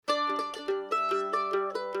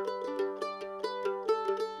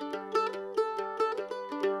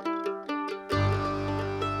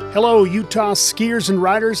Hello, Utah skiers and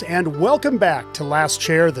riders, and welcome back to Last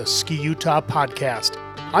Chair, the Ski Utah podcast.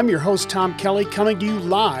 I'm your host, Tom Kelly, coming to you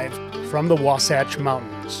live from the Wasatch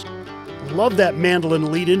Mountains. Love that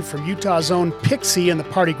mandolin lead-in from Utah's own Pixie and the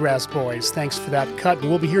Party Grass Boys. Thanks for that cut, and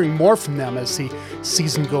we'll be hearing more from them as the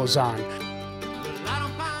season goes on.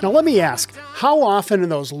 Now let me ask, how often in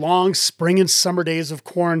those long spring and summer days of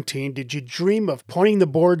quarantine did you dream of pointing the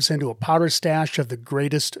boards into a powder stash of the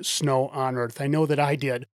greatest snow on earth? I know that I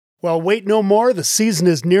did. Well, wait no more. The season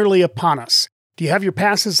is nearly upon us. Do you have your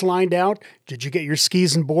passes lined out? Did you get your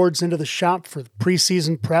skis and boards into the shop for the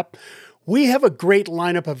preseason prep? We have a great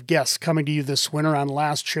lineup of guests coming to you this winter on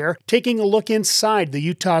Last Chair, taking a look inside the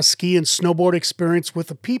Utah ski and snowboard experience with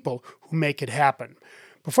the people who make it happen.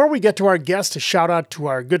 Before we get to our guests, a shout out to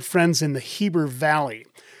our good friends in the Heber Valley.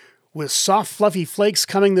 With soft, fluffy flakes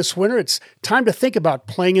coming this winter, it's time to think about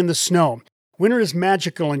playing in the snow. Winter is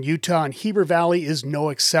magical in Utah, and Heber Valley is no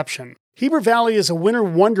exception. Heber Valley is a winter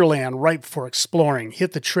wonderland ripe for exploring.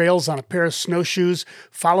 Hit the trails on a pair of snowshoes,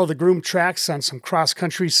 follow the groomed tracks on some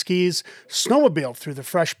cross-country skis, snowmobile through the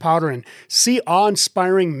fresh powder, and see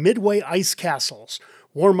awe-inspiring Midway ice castles.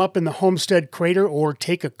 Warm up in the Homestead Crater or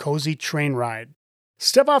take a cozy train ride.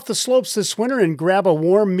 Step off the slopes this winter and grab a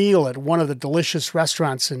warm meal at one of the delicious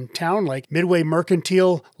restaurants in town like Midway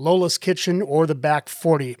Mercantile, Lola's Kitchen, or the Back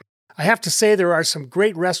 40. I have to say there are some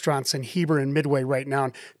great restaurants in Heber and Midway right now,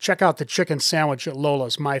 and check out the chicken sandwich at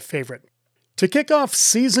Lola's, my favorite. To kick off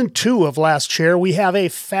Season 2 of Last Chair, we have a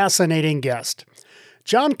fascinating guest.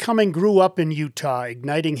 John Cumming grew up in Utah,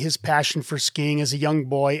 igniting his passion for skiing as a young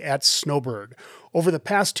boy at Snowbird. Over the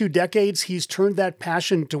past 2 decades, he's turned that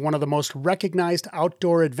passion to one of the most recognized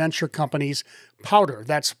outdoor adventure companies, Powder.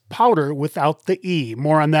 That's Powder without the E.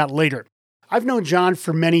 More on that later. I've known John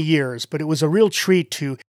for many years, but it was a real treat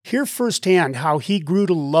to hear firsthand how he grew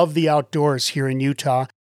to love the outdoors here in Utah,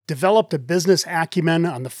 developed a business acumen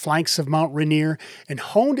on the flanks of Mount Rainier, and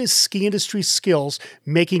honed his ski industry skills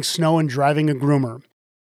making snow and driving a groomer.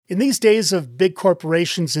 In these days of big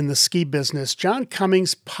corporations in the ski business, John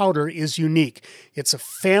Cumming's Powder is unique. It's a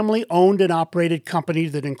family-owned and operated company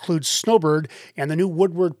that includes Snowbird and the new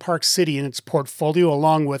Woodward Park City in its portfolio,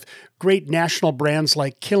 along with great national brands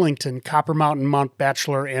like Killington, Copper Mountain, Mount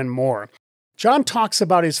Bachelor, and more. John talks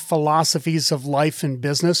about his philosophies of life and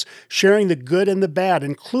business, sharing the good and the bad,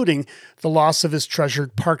 including the loss of his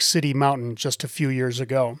treasured Park City Mountain just a few years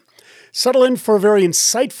ago. Settle in for a very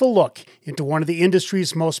insightful look into one of the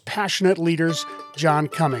industry's most passionate leaders, John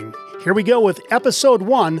Cumming. Here we go with Episode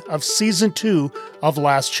 1 of Season 2 of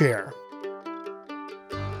Last Chair.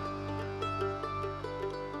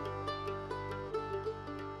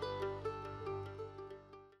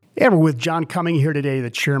 And we're with John Cumming here today,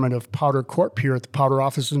 the chairman of Powder Corp here at the Powder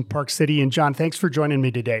office in Park City. And John, thanks for joining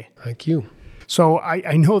me today. Thank you. So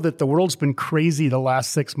I know that the world's been crazy the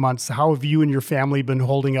last 6 months. How have you and your family been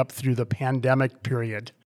holding up through the pandemic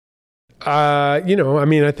period? I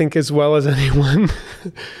think as well as anyone,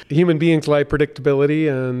 human beings like predictability,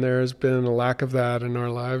 and there's been a lack of that in our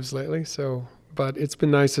lives lately. But it's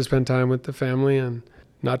been nice to spend time with the family and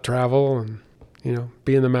not travel and,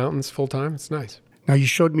 be in the mountains full time. It's nice. Now, you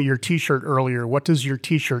showed me your T-shirt earlier. What does your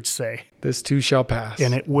T-shirt say? This too shall pass.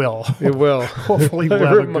 And it will. It will. Hopefully we'll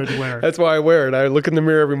have a good winter. That's why I wear it. I look in the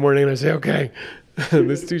mirror every morning and I say, okay,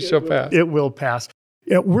 this too shall pass. It will pass.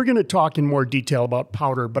 Yeah, we're going to talk in more detail about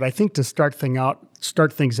Powder, but I think to start things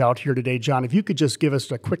out here today, John, if you could just give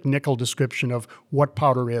us a quick nickel description of what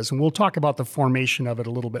Powder is, and we'll talk about the formation of it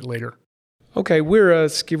a little bit later. Okay, we're a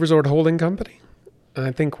ski resort holding company.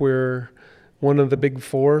 I think we're one of the big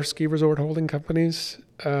 4 ski resort holding companies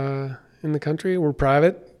in the country. We're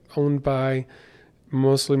private, owned by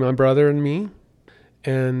mostly my brother and me,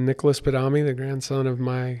 and Nicholas Padami, the grandson of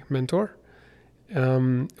my mentor.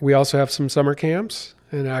 We also have some summer camps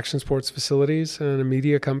and action sports facilities and a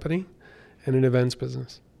media company and an events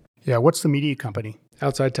business. Yeah, what's the media company?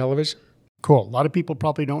 Outside Television. Cool. A lot of people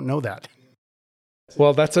probably don't know that.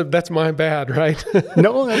 Well, that's my bad, right?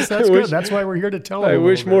 No, that's good. That's why we're here to tell I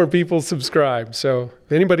wish more people subscribe. So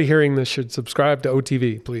if anybody hearing this should subscribe to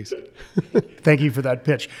OTV, please. Thank you for that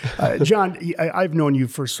pitch. John, I've known you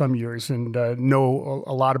for some years and know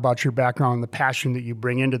a lot about your background and the passion that you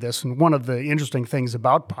bring into this. And one of the interesting things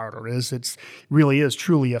about Powder is it really is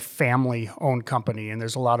truly a family-owned company, and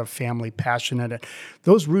there's a lot of family passion in it.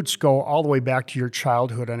 Those roots go all the way back to your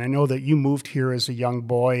childhood, and I know that you moved here as a young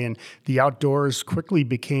boy, and the outdoors quickly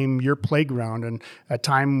became your playground and a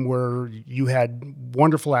time where you had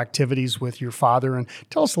wonderful activities with your father. And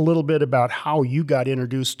tell us a little bit about how you got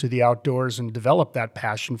introduced to the outdoors and developed that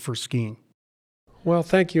passion for skiing. Well,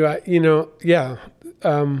 thank you.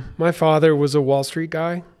 My father was a Wall Street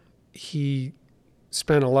guy, he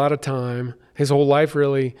spent a lot of time, his whole life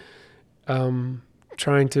really,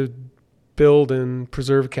 trying to build and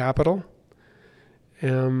preserve capital.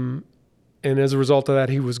 And as a result of that,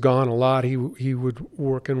 he was gone a lot. He would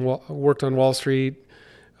worked on Wall Street.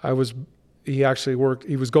 He was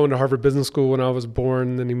going to Harvard Business School when I was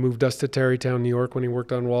born. Then he moved us to Tarrytown, New York when he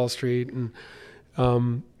worked on Wall Street, and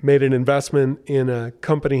made an investment in a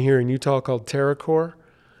company here in Utah called TerraCore,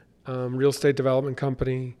 real estate development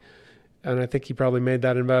company. And I think he probably made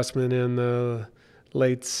that investment in the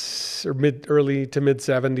early to mid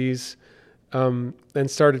 70s, and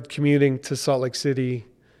started commuting to Salt Lake City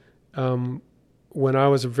when I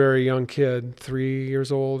was a very young kid, 3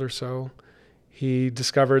 years old or so. He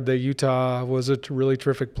discovered that Utah was a really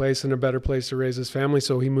terrific place and a better place to raise his family,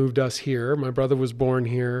 so he moved us here. My brother was born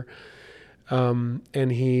here, and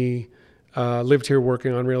he lived here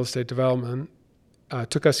working on real estate development.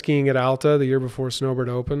 Took us skiing at Alta the year before Snowbird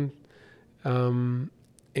opened, and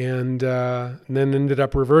then ended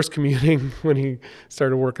up reverse commuting when he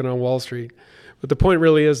started working on Wall Street. But the point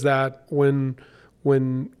really is that when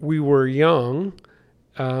we were young,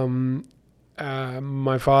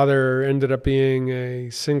 my father ended up being a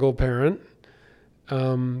single parent,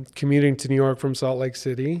 commuting to New York from Salt Lake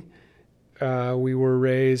City. We were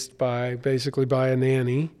raised basically by a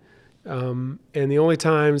nanny. And the only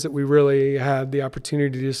times that we really had the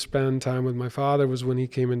opportunity to spend time with my father was when he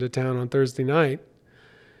came into town on Thursday night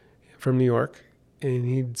from New York. And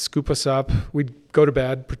he'd scoop us up. We'd go to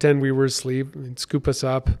bed, pretend we were asleep. He'd scoop us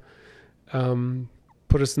up,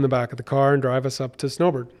 put us in the back of the car and drive us up to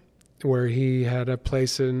Snowbird, where he had a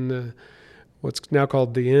place in what's now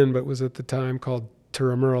called the Inn, but was at the time called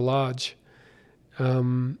Turramurra Lodge.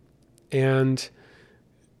 And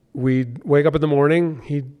we'd wake up in the morning.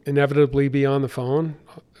 He'd inevitably be on the phone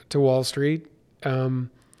to Wall Street.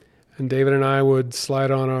 And David and I would slide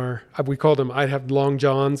on we called them, I'd have long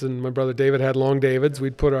johns and my brother David had long Davids.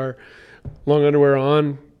 We'd put our long underwear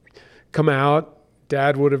on, come out.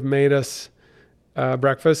 Dad would have made us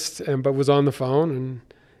breakfast, but was on the phone,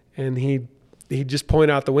 and he'd just point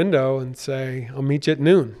out the window and say, I'll meet you at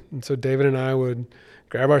noon. And so David and I would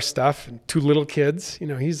grab our stuff, and two little kids,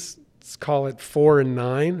 let's call it 4 and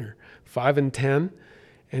 9 or 5 and 10,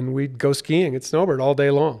 and we'd go skiing at Snowbird all day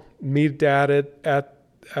long. Meet Dad at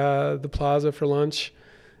the plaza for lunch,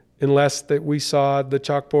 unless that we saw the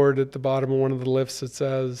chalkboard at the bottom of one of the lifts that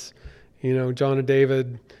says, John and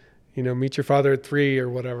David, meet your father at 3 or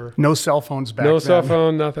whatever. No cell phones back then. No cell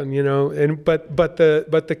phone, nothing, but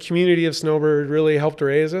the community of Snowbird really helped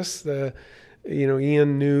raise us.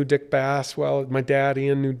 Ian knew Dick Bass well. My dad,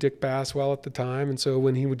 Ian, knew Dick Bass well at the time. And so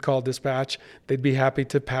when he would call dispatch, they'd be happy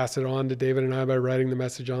to pass it on to David and I by writing the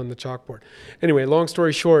message on the chalkboard. Anyway, long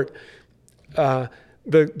story short,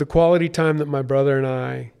 the quality time that my brother and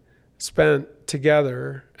I spent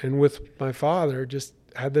together and with my father just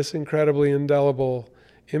had this incredibly indelible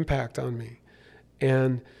impact on me.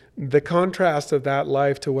 And the contrast of that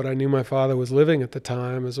life to what I knew my father was living at the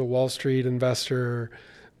time as a Wall Street investor,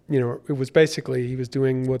 it was basically, he was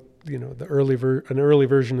doing what, an early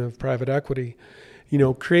version of private equity,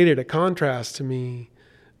 created a contrast to me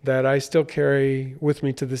that I still carry with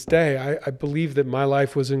me to this day. I believe that my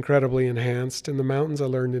life was incredibly enhanced. In the mountains, I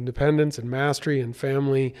learned independence and mastery and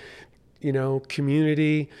family,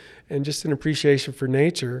 community, and just an appreciation for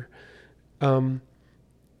nature.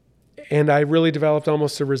 And I really developed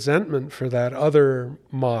almost a resentment for that other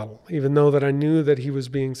model, even though that I knew that he was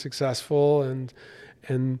being successful and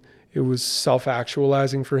it was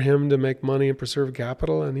self-actualizing for him to make money and preserve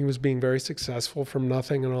capital, and he was being very successful from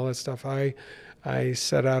nothing and all that stuff. I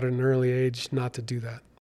set out at an early age not to do that.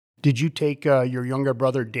 Did you take your younger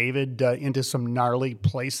brother David into some gnarly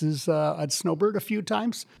places at Snowbird a few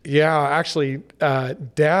times? Yeah, actually,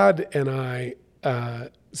 Dad and I,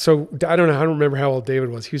 so I don't remember how old David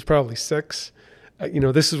was. He was probably 6.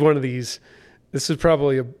 This is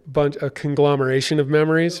probably a conglomeration of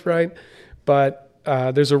memories, right? But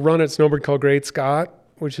there's a run at Snowbird called Great Scott,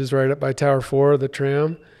 which is right up by Tower 4 of the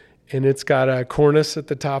tram. And it's got a cornice at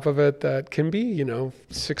the top of it that can be,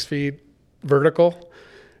 6 feet vertical.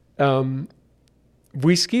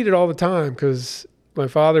 We skied it all the time because my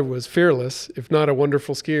father was fearless. If not a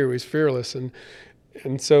wonderful skier, he was fearless.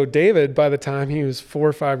 And so David, by the time he was 4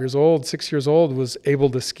 or 5 years old, 6 years old, was able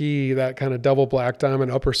to ski that kind of double black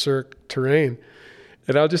diamond upper cirque terrain.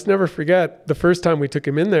 And I'll just never forget the first time we took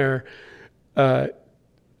him in there,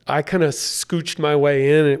 I kind of scooched my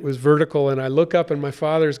way in. It was vertical, and I look up, and my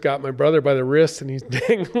father's got my brother by the wrist, and he's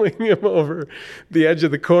dangling him over the edge of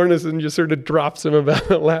the cornice and just sort of drops him about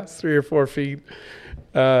the last 3 or 4 feet.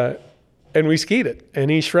 and we skied it, and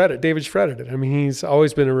David shredded it. I mean, he's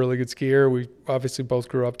always been a really good skier. We obviously both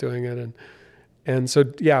grew up doing it. And so,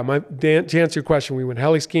 yeah, to answer your question, we went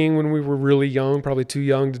heli skiing when we were really young, probably too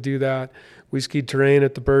young to do that. We skied terrain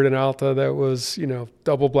at the Bird in Alta that was,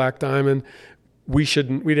 double black diamond. We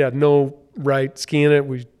had no right skiing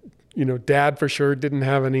it. Dad for sure didn't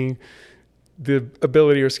have the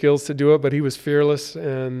ability or skills to do it, but he was fearless,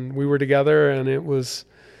 and we were together, and it was,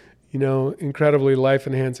 incredibly life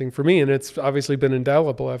enhancing for me. And it's obviously been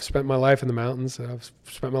indelible. I've spent my life in the mountains. I've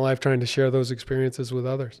spent my life trying to share those experiences with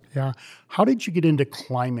others. Yeah. How did you get into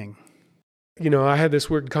climbing? I had this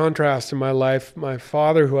weird contrast in my life. My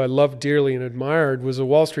father, who I loved dearly and admired, was a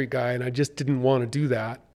Wall Street guy, and I just didn't want to do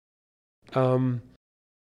that.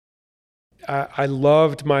 I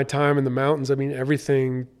loved my time in the mountains. I mean,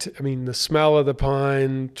 everything, the smell of the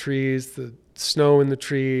pine trees, the snow in the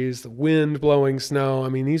trees, the wind blowing snow. I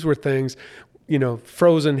mean, these were things,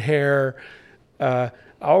 frozen hair,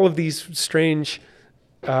 all of these strange,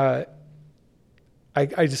 I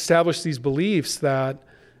established these beliefs that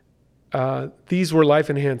these were life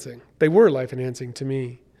enhancing. They were life enhancing to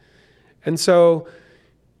me. And so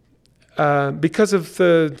because of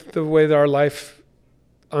the way that our life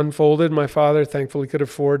unfolded, my father thankfully could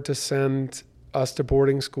afford to send us to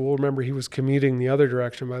boarding school. Remember, he was commuting the other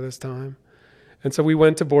direction by this time. And so we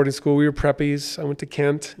went to boarding school. We were preppies. I went to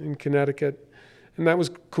Kent in Connecticut, and that was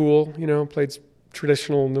cool. Played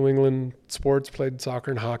traditional New England sports, played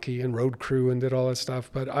soccer and hockey and road crew and did all that stuff.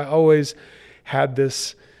 But I always had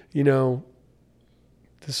this, this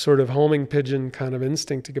sort of homing pigeon kind of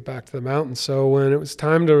instinct to get back to the mountains. So when it was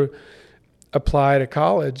time to apply to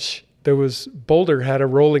college, Boulder had a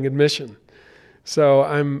rolling admission. So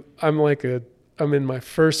I'm in my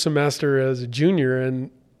first semester as a junior,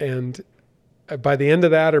 and by the end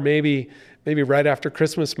of that, or maybe right after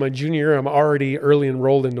Christmas, my junior year, I'm already early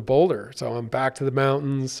enrolled into Boulder. So I'm back to the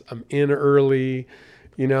mountains. I'm in early.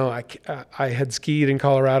 I had skied in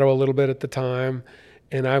Colorado a little bit at the time,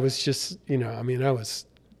 and I was just, I was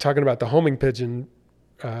talking about the homing pigeon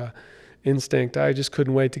instinct. I just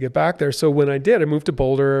couldn't wait to get back there. So when I did, I moved to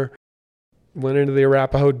Boulder, went into the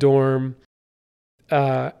Arapahoe dorm,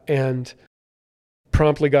 and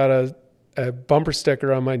promptly got a bumper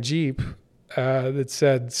sticker on my Jeep that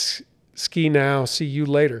said, "Ski now, see you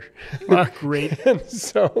later." Great. And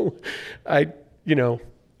so I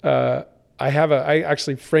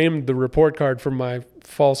actually framed the report card from my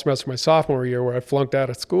fall semester, my sophomore year, where I flunked out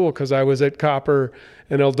of school because I was at Copper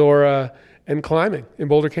and Eldora and climbing in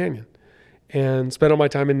Boulder Canyon, and spent all my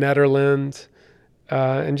time in Nederland,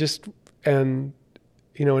 in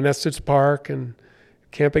Estes Park, and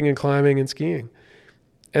camping and climbing and skiing.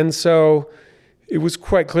 And so it was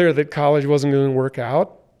quite clear that college wasn't going to work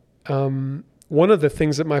out. One of the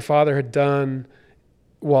things that my father had done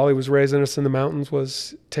while he was raising us in the mountains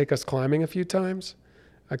was take us climbing a few times.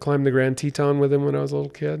 I climbed the Grand Teton with him when I was a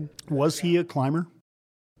little kid. Was he a climber?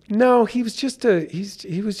 No, he was just a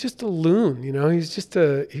loon, He was just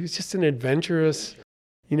an adventurous,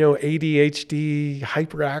 ADHD,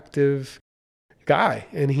 hyperactive guy.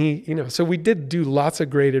 And so we did do lots of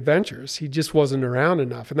great adventures. He just wasn't around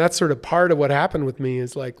enough. And that's sort of part of what happened with me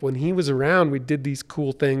is like when he was around, we did these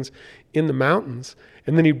cool things in the mountains,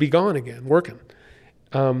 and then he'd be gone again working.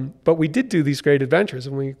 But we did do these great adventures,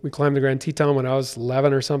 and we climbed the Grand Teton when I was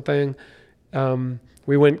 11 or something.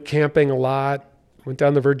 We went camping a lot, went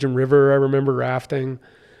down the Virgin River. I remember rafting.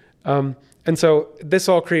 And so this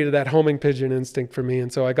all created that homing pigeon instinct for me.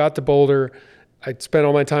 And so I got to Boulder. I spent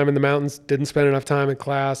all my time in the mountains, didn't spend enough time in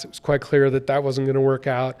class. It was quite clear that wasn't going to work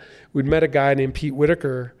out. We'd met a guy named Pete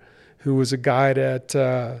Whitaker, who was a guide at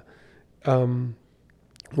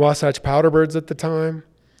Wasatch Powderbirds at the time.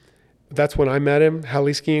 That's when I met him,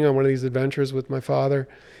 heli skiing on one of these adventures with my father.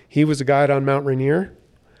 He was a guide on Mount Rainier.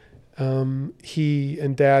 He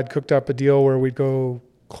and Dad cooked up a deal where we'd go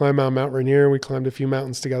climb Mount Rainier. We climbed a few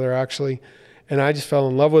mountains together, actually. And I just fell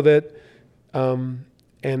in love with it.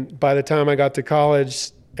 And by the time I got to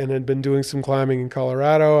college and had been doing some climbing in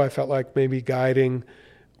Colorado, I felt like maybe guiding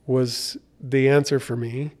was the answer for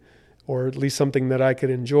me, or at least something that I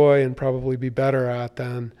could enjoy and probably be better at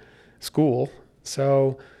than school.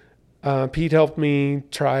 So Pete helped me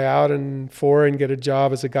try out and get a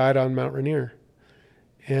job as a guide on Mount Rainier.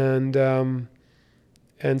 And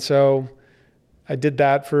so I did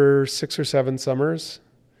that for 6 or 7 summers,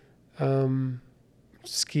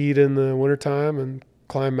 skied in the wintertime and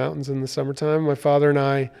climbed mountains in the summertime. My father and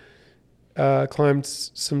I climbed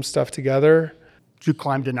some stuff together. Did you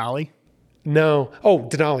climb Denali? No. Oh,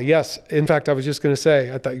 Denali, yes. In fact, I was just going to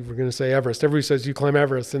say, I thought you were going to say Everest. Everybody says you climb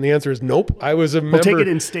Everest, and the answer is nope. I was a member. We'll take it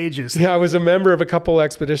in stages. Yeah, I was a member of a couple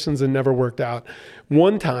expeditions and never worked out.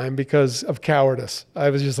 One time because of cowardice. I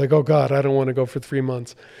was just like, oh God, I don't want to go for 3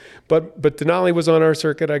 months. But Denali was on our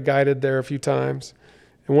circuit. I guided there a few times.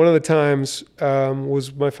 And one of the times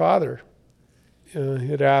was my father. He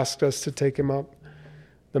had asked us to take him up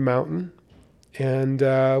the mountain, and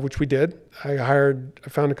which we did. I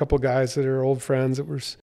found a couple of guys that are old friends that were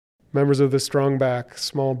members of the Strongback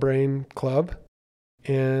Small Brain Club,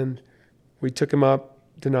 and we took him up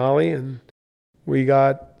Denali, and we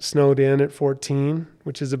got snowed in at 14,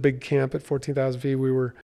 which is a big camp at 14,000 feet. We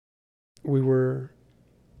were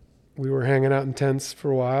hanging out in tents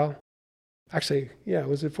for a while. Actually, yeah, it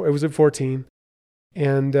was at 14,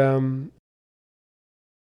 and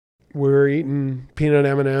we were eating peanut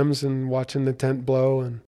M&Ms and watching the tent blow,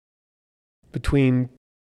 and between,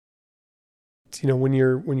 when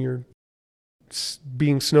you're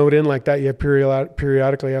being snowed in like that, you have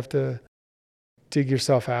periodically have to dig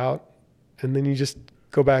yourself out, and then you just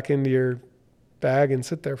go back into your bag and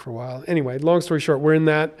sit there for a while. Anyway, long story short, we're in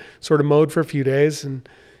that sort of mode for a few days, and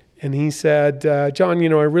he said, John,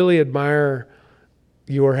 I really admire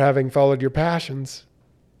your having followed your passions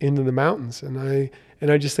into the mountains, and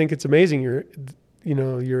I just think it's amazing.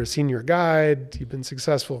 You're a senior guide. You've been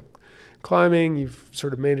successful climbing. You've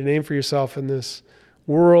sort of made a name for yourself in this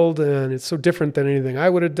world, and it's so different than anything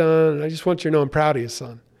I would have done. And I just want you to know I'm proud of you,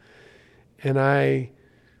 son. And I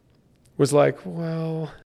was like,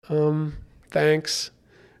 well, thanks.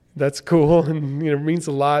 That's cool, and it means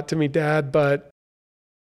a lot to me, Dad. But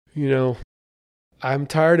I'm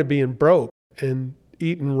tired of being broke and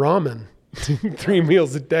eating ramen 3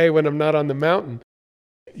 meals a day when I'm not on the mountain.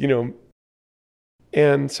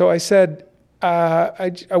 And so I said,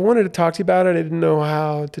 I wanted to talk to you about it. I didn't know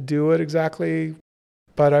how to do it exactly,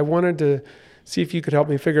 but I wanted to see if you could help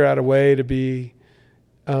me figure out a way to be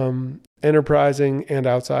enterprising and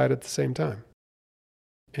outside at the same time.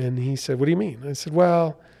 And he said, what do you mean? I said,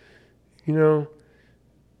 well,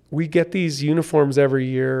 we get these uniforms every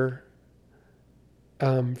year.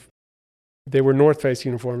 They were North Face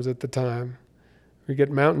uniforms at the time. We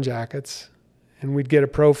get mountain jackets, and we'd get a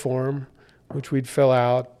pro form, which we'd fill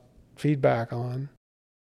out feedback on.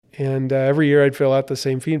 And every year I'd fill out the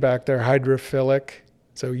same feedback. They're hydrophilic,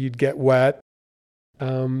 so you'd get wet.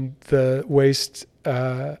 The waist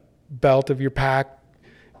belt of your pack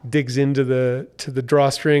digs into the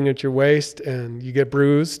drawstring at your waist, and you get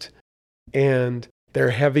bruised. And they're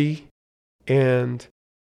heavy, and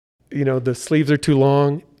the sleeves are too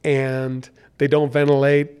long, and they don't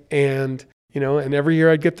ventilate, and every year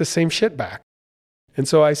I'd get the same shit back. And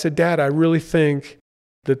so I said, Dad, I really think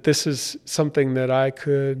that this is something that I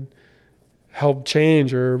could help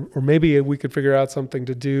change, or maybe we could figure out something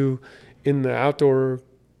to do in the outdoor,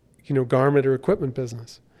 garment or equipment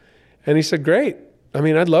business. And he said, great.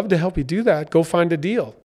 I'd love to help you do that. Go find a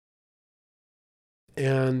deal.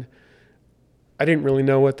 And I didn't really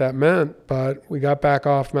know what that meant, but we got back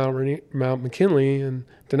off Mount McKinley and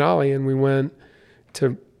Denali, and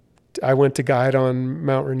I went to guide on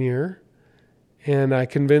Mount Rainier. And I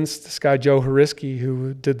convinced this guy, Joe Horiski,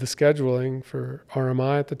 who did the scheduling for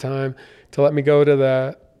RMI at the time, to let me go to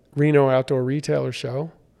the Reno Outdoor Retailer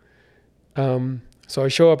Show. So I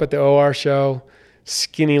show up at the OR show,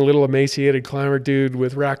 skinny little emaciated climber dude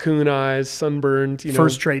with raccoon eyes, sunburned.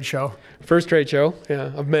 First trade show,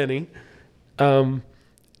 yeah, of many. And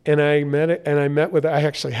I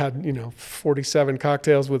actually had 47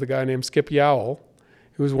 cocktails with a guy named Skip Yowell,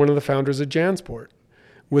 who was one of the founders of JanSport,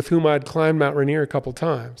 with whom I'd climbed Mount Rainier a couple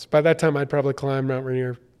times. By that time, I'd probably climbed Mount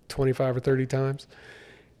Rainier 25 or 30 times.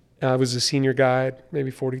 I was a senior guide,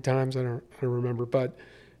 maybe 40 times. I don't remember. But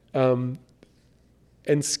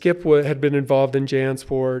and Skip had been involved in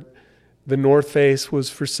JanSport. The North Face was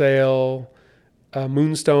for sale.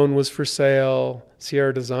 Moonstone was for sale.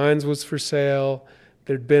 Sierra Designs was for sale.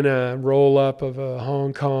 There'd been a roll-up of a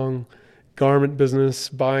Hong Kong garment business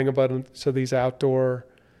buying a bunch of these outdoor,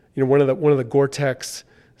 one of the Gore-Tex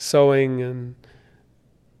sewing and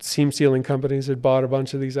seam sealing companies had bought a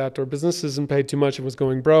bunch of these outdoor businesses and paid too much and was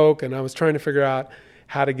going broke. And I was trying to figure out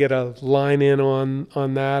how to get a line in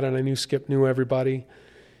on that. And I knew Skip knew everybody.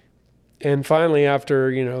 And finally,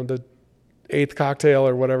 after, the 8th cocktail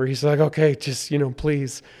or whatever, he's like, okay, just,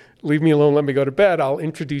 please leave me alone. Let me go to bed. I'll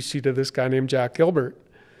introduce you to this guy named Jack Gilbert,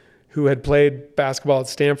 who had played basketball at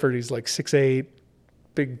Stanford. He's like 6'8",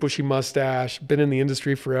 big bushy mustache, been in the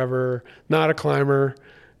industry forever, not a climber,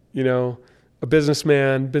 a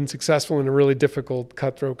businessman, been successful in a really difficult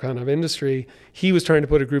cutthroat kind of industry. He was trying to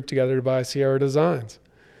put a group together to buy Sierra Designs.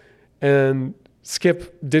 And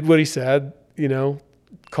Skip did what he said,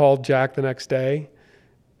 called Jack the next day.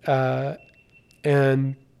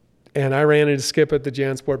 And I ran into Skip at the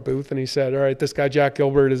JanSport booth, and he said, all right, this guy, Jack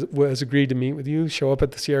Gilbert, has agreed to meet with you. Show up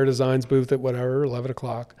at the Sierra Designs booth at 11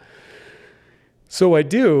 o'clock. So I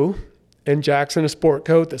do, and Jack's in a sport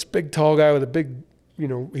coat, this big tall guy with a big,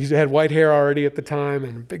 he had white hair already at the time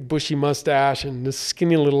and a big bushy mustache, and this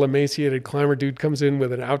skinny little emaciated climber dude comes in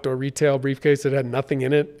with an outdoor retail briefcase that had nothing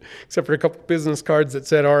in it except for a couple business cards that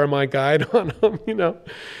said RMI Guide on them,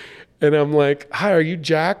 And I'm like, hi, are you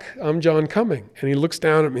Jack? I'm John Cumming. And he looks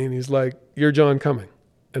down at me and he's like, you're John Cumming.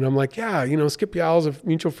 And I'm like, yeah, Skip Yowell's a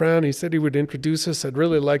mutual friend. He said he would introduce us. I'd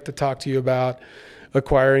really like to talk to you about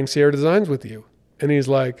acquiring Sierra Designs with you. And he's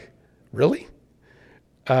like, really?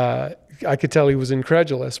 I could tell he was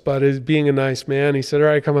incredulous, but as being a nice man, he said, all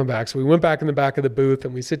right, come on back. So we went back in the back of the booth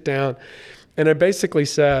and we sit down. And I basically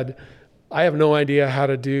said, I have no idea how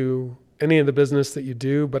to do any of the business that you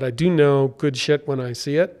do, but I do know good shit when I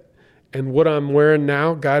see it. And what I'm wearing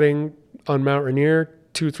now, guiding on Mount Rainier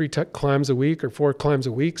 2 or 3 climbs a week or 4 climbs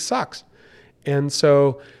a week, sucks. And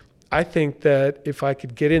so I think that if I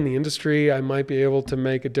could get in the industry, I might be able to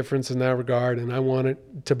make a difference in that regard. And I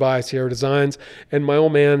wanted to buy Sierra Designs. And my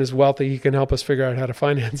old man is wealthy. He can help us figure out how to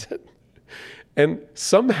finance it. And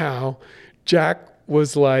somehow Jack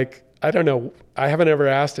was like, I don't know, I haven't ever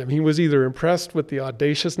asked him. He was either impressed with the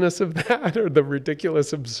audaciousness of that or the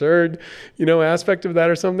ridiculous, absurd, aspect of that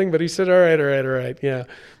or something. But he said, all right.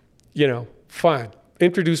 Yeah, fine.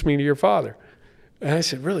 Introduce me to your father. And I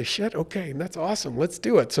said, really? Shit? Okay, that's awesome. Let's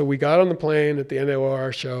do it. So we got on the plane at the end of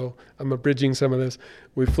our show. I'm abridging some of this.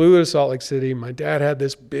 We flew to Salt Lake City. My dad had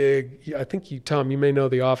this big, I think Tom, you may know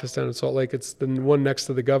the office down in Salt Lake. It's the one next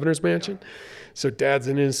to the governor's mansion. So Dad's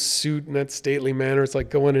in his suit in that stately manner. It's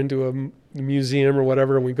like going into a museum or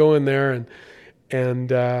whatever. And we go in there and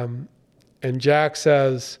Jack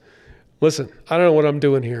says, listen, I don't know what I'm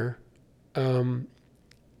doing here.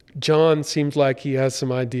 John seems like he has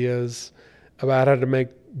some ideas about how to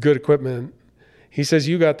make good equipment. He says,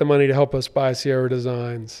 you got the money to help us buy Sierra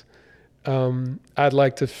Designs. I'd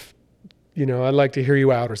like to hear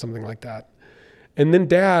you out or something like that. And then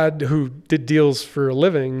Dad, who did deals for a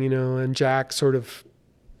living, and Jack sort of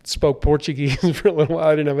spoke Portuguese for a little while.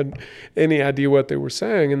 I didn't have any idea what they were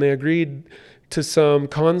saying. And they agreed to some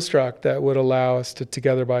construct that would allow us to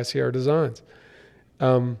together buy Sierra Designs.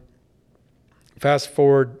 Fast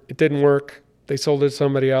forward, it didn't work. They sold it to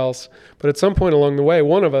somebody else. But at some point along the way,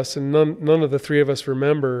 one of us, and none of the three of us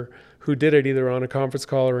remember who did it, either on a conference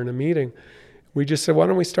call or in a meeting, we just said, why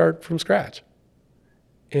don't we start from scratch?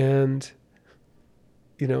 And,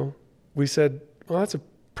 we said, well, that's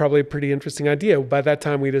probably a pretty interesting idea. By that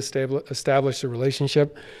time, we'd established a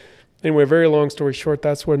relationship. Anyway, very long story short,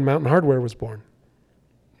 that's when Mountain Hardware was born,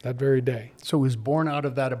 that very day. So it was born out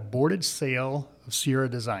of that aborted sale of Sierra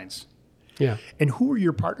Designs. Yeah. And who were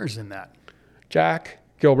your partners in that? Jack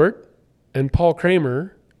Gilbert and Paul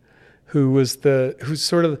Kramer, who's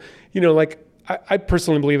sort of, I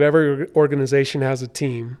personally believe every organization has a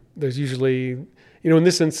team. There's usually, in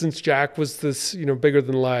this instance, Jack was this, bigger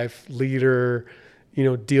than life leader,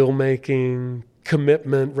 deal making,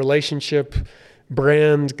 commitment, relationship,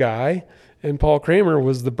 brand guy. And Paul Kramer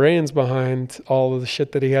was the brains behind all of the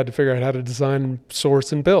shit that he had to figure out how to design,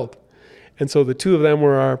 source, and build. And so the two of them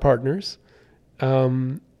were our partners.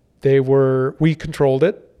 We controlled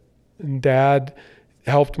it, and Dad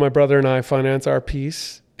helped my brother and I finance our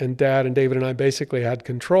piece, and Dad and David and I basically had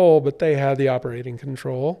control, but they had the operating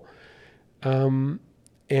control. And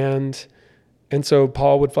so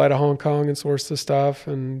Paul would fly to Hong Kong and source the stuff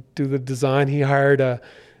and do the design. He hired a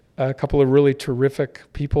couple of really terrific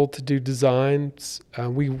people to do designs.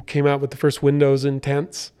 We came out with the first windows in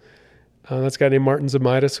tents. That's a guy named Martin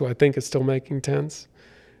Zamitis, who I think is still making tents.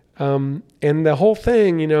 And the whole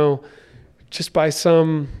thing, just by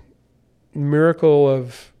some miracle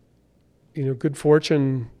of, good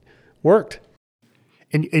fortune, worked.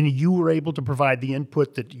 And you were able to provide the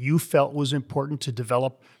input that you felt was important to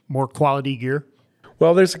develop more quality gear?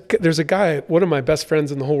 Well, there's a guy, one of my best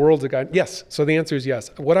friends in the whole world's a guy. Yes. So the answer is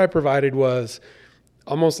yes. What I provided was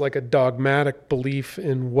almost like a dogmatic belief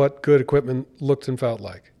in what good equipment looked and felt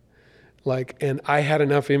like. And I had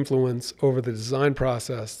enough influence over the design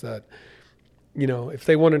process that, if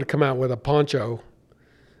they wanted to come out with a poncho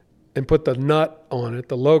and put the nut on it,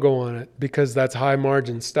 the logo on it, because that's high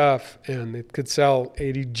margin stuff and it could sell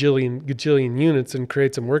 80 gajillion units and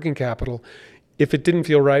create some working capital. If it didn't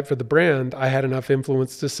feel right for the brand, I had enough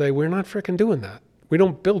influence to say, we're not freaking doing that. We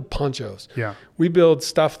don't build ponchos. Yeah. We build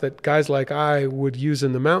stuff that guys like I would use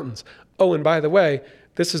in the mountains. Oh, and by the way,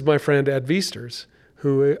 this is my friend Ed Viesters,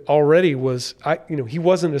 who already was, he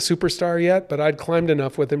wasn't a superstar yet, but I'd climbed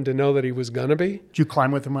enough with him to know that he was going to be. Did you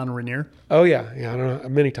climb with him on Rainier? Oh yeah. I don't know,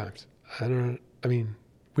 many times.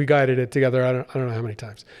 We guided it together. I don't know how many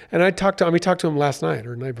times. And we talked to him last night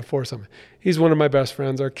or the night before something. He's one of my best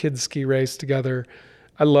friends. Our kids ski race together.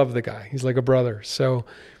 I love the guy. He's like a brother. So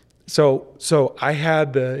I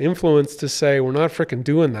had the influence to say, we're not fricking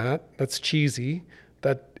doing that. That's cheesy.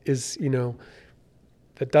 That is,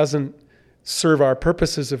 that doesn't serve our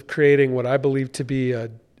purposes of creating what I believe to be a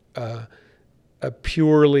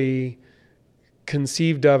purely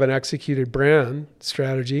conceived of and executed brand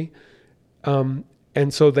strategy.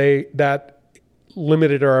 And so that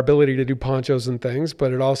limited our ability to do ponchos and things,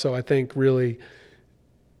 but it also, I think, really,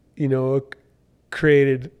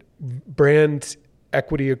 created brand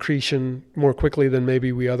equity accretion more quickly than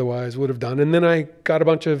maybe we otherwise would have done. And then I got a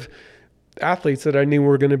bunch of athletes that I knew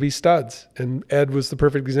were going to be studs. And Ed was the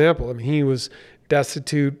perfect example. I mean, he was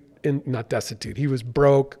not destitute. He was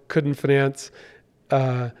broke, couldn't finance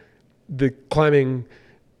the climbing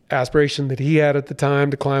aspiration that he had at the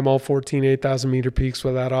time to climb all 14 8,000 meter peaks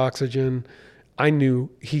without oxygen. I knew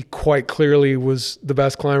he quite clearly was the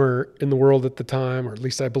best climber in the world at the time, or at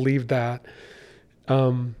least I believed that.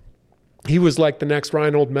 He was like the next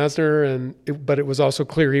Reinhold Messner, but it was also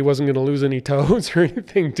clear he wasn't going to lose any toes or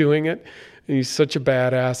anything doing it. And he's such a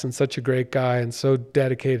badass and such a great guy and so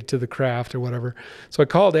dedicated to the craft or whatever. So I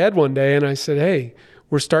called Ed one day and I said, hey,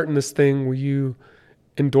 we're starting this thing. Will you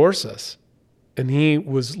endorse us? And he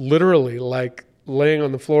was literally like laying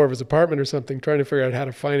on the floor of his apartment or something, trying to figure out how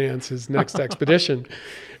to finance his next expedition.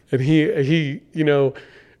 And he,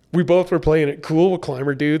 we both were playing it cool with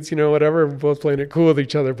climber dudes, whatever. We're both playing it cool with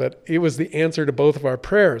each other, but it was the answer to both of our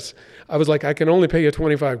prayers. I was like, I can only pay you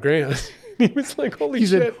 $25,000. He was like, holy shit.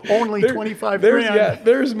 He said, only $25,000. Yeah,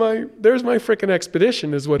 there's my freaking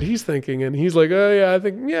expedition is what he's thinking. And he's like, oh yeah, I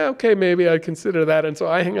think, yeah, okay, maybe I'd consider that. And so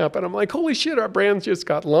I hang up and I'm like, holy shit, our brand just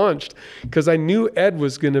got launched. Because I knew Ed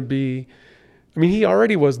was going to be, he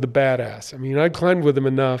already was the badass. I'd climbed with him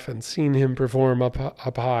enough and seen him perform up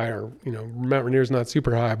high, or, Mount Rainier's not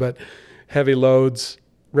super high, but heavy loads,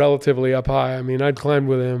 relatively up high. I'd climbed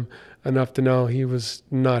with him enough to know he was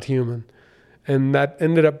not human. And that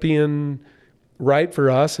ended up being right for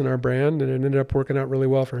us and our brand, and it ended up working out really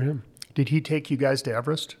well for him. Did he take you guys to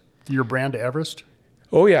Everest? Your brand to Everest?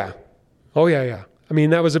 Oh, yeah.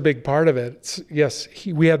 That was a big part of it.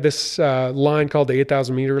 We had this line called the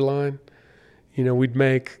 8,000 meter line. We'd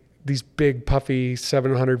make these big puffy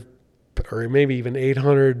 700 or maybe even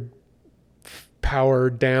 800 power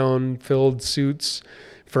down filled suits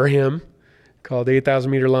for him called the 8,000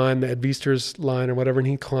 meter line, the Ed Viesturs line or whatever. And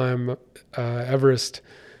he climbed Everest.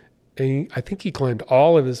 And I think he climbed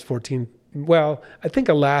all of his 14. Well, I think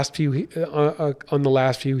on the last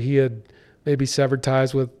few he had maybe severed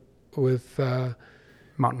ties with Mountain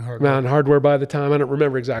Hardwear. Mountain Hardwear by the time. I don't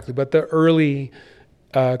remember exactly, but the early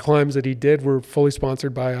climbs that he did were fully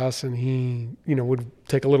sponsored by us, and he, would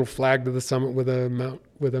take a little flag to the summit with a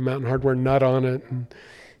Mountain Hardwear nut on it, and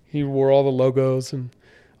he wore all the logos and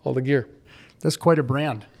all the gear. That's quite a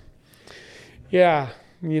brand. Yeah,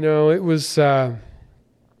 it was.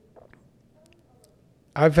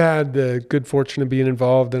 I've had the good fortune of being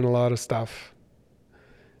involved in a lot of stuff.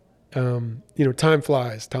 Time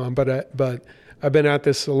flies, Tom, but I've been at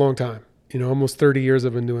this a long time. Almost 30 years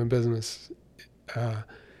I've been doing business.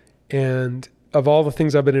 And of all the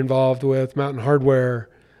things I've been involved with, Mountain Hardwear,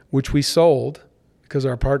 which we sold because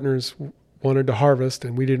our partners wanted to harvest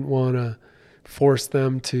and we didn't want to force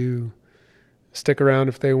them to stick around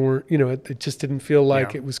if they weren't, it just didn't feel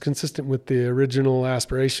like it was consistent with the original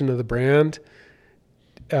aspiration of the brand.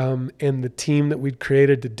 And the team that we'd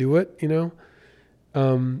created to do it,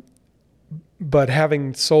 but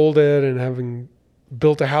having sold it and having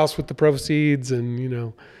built a house with the proceeds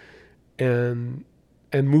and, and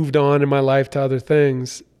moved on in my life to other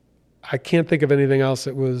things, I can't think of anything else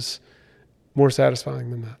that was more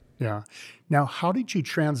satisfying than that. Yeah. Now, how did you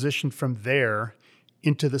transition from there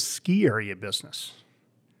into the ski area business?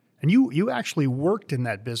 And you actually worked in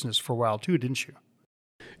that business for a while too, didn't you?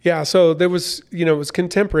 Yeah, so there was, it was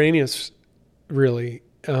contemporaneous, really.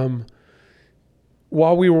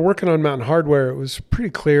 While we were working on Mountain Hardwear, it was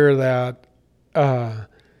pretty clear that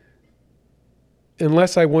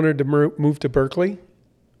unless I wanted to move to Berkeley,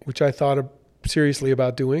 which I thought seriously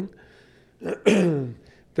about doing,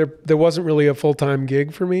 there wasn't really a full-time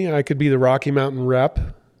gig for me. I could be the Rocky Mountain rep,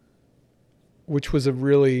 which was a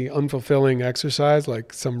really unfulfilling exercise.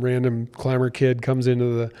 Like some random climber kid comes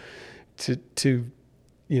into to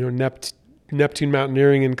Neptune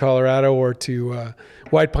Mountaineering in Colorado or to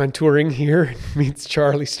White Pine Touring here, meets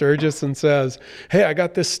Charlie Sturgis and says, "Hey, I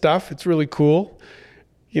got this stuff. It's really cool."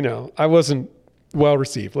 I wasn't well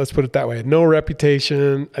received. Let's put it that way. I had no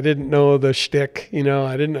reputation. I didn't know the shtick. They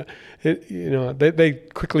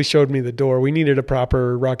quickly showed me the door. We needed a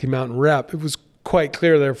proper Rocky Mountain rep. It was quite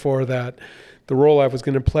clear, therefore, that the role I was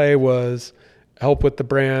going to play was help with the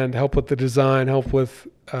brand, help with the design, help with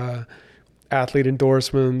athlete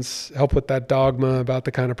endorsements, help with that dogma about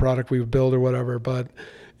the kind of product we would build or whatever, but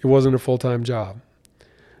it wasn't a full-time job.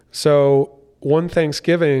 So one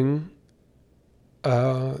Thanksgiving,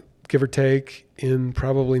 give or take, in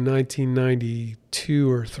probably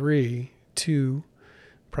 1992 or 2,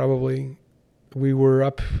 probably, we were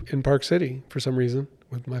up in Park City for some reason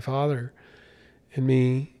with my father and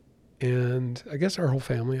me and I guess our whole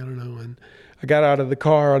family, I don't know. And I got out of the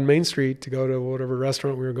car on Main Street to go to whatever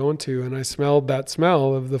restaurant we were going to, and I smelled that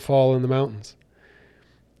smell of the fall in the mountains.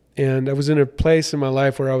 And I was in a place in my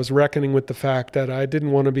life where I was reckoning with the fact that I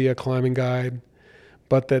didn't want to be a climbing guide,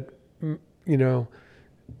 but that,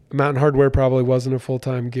 Mountain Hardwear probably wasn't a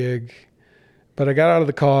full-time gig. But I got out of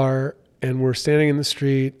the car and we're standing in the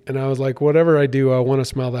street and I was like, whatever I do, I want to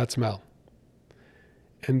smell that smell.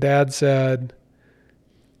 And Dad said,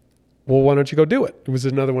 well, why don't you go do it? It was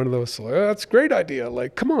another one of those, that's a great idea.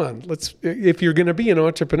 Like, come on, if you're going to be an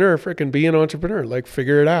entrepreneur, frickin' be an entrepreneur, like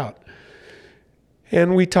figure it out.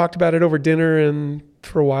 And we talked about it over dinner and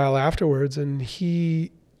for a while afterwards. And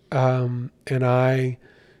he and I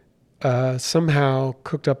somehow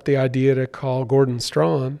cooked up the idea to call Gordon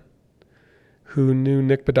Strawn, who knew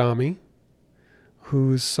Nick Badami,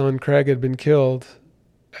 whose son Craig had been killed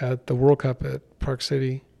at the World Cup at Park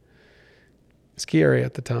City ski area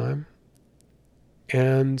at the time,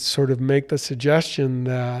 and sort of make the suggestion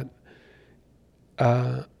that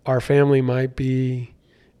our family might be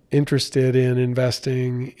interested in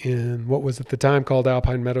investing in what was at the time called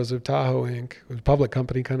Alpine Meadows of Tahoe, Inc. It was a public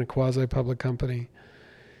company, kind of quasi-public company,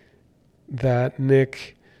 that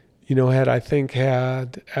Nick,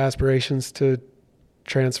 had aspirations to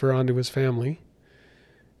transfer onto his family.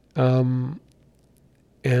 For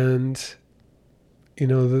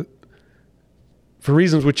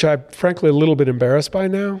reasons which I'm frankly a little bit embarrassed by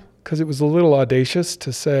now, because it was a little audacious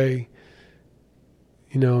to say,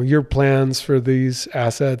 your plans for these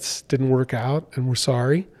assets didn't work out and we're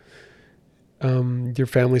sorry. Your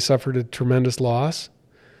family suffered a tremendous loss,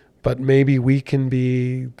 but maybe we can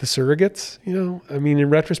be the surrogates, in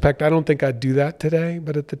retrospect, I don't think I'd do that today,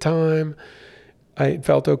 but at the time I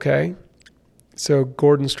felt okay. So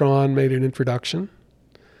Gordon Strawn made an introduction.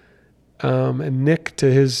 And Nick,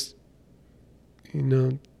 to his,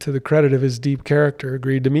 to the credit of his deep character,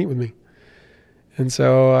 agreed to meet with me. And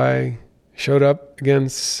so I showed up, again,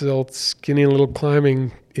 still skinny little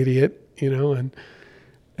climbing idiot, and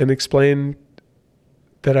explained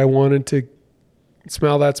that I wanted to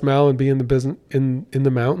smell that smell and be in the business in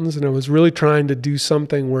the mountains. And I was really trying to do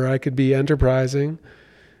something where I could be enterprising.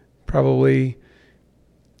 Probably,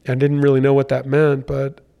 I didn't really know what that meant,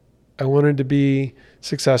 but I wanted to be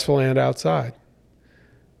successful and outside.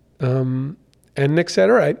 And Nick said,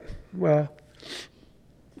 all right, well,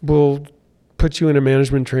 we'll put you in a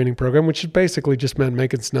management training program, which basically just meant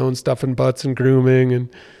making snow and stuffing butts and grooming. And,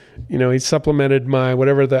 he supplemented my,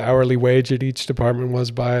 whatever the hourly wage at each department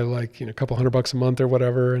was by a couple $100 a month or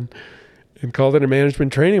whatever, and called it a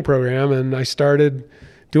management training program. And I started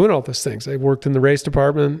doing all those things. I worked in the race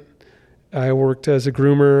department. I worked as a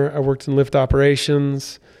groomer. I worked in lift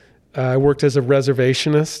operations. I worked as a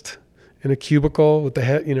reservationist in a cubicle with the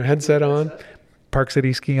headset on. Park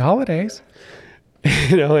City Ski Holidays.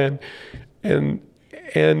 And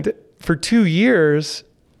for 2 years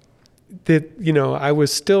that, I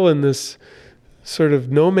was still in this sort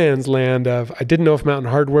of no man's land of, I didn't know if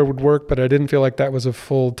Mountain Hardwear would work, but I didn't feel like that was a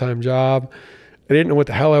full-time job. I didn't know what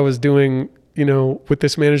the hell I was doing, with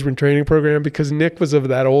this management training program, because Nick was of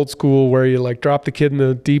that old school where you drop the kid in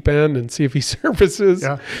the deep end and see if he surfaces.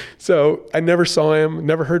 Yeah. So I never saw him,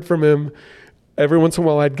 never heard from him. Every once in a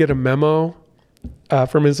while I'd get a memo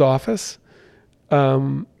from his office,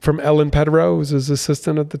 from Ellen Pedro, who was his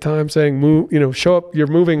assistant at the time, saying, show up, you're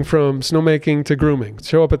moving from snowmaking to grooming.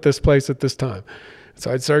 Show up at this place at this time.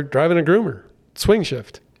 So I'd start driving a groomer, swing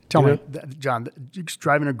shift. Tell me, John,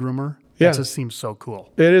 driving a groomer, that just seems so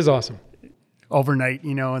cool. It is awesome. Overnight,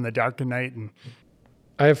 in the dark of night. And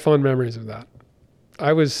I have fond memories of that.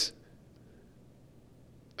 I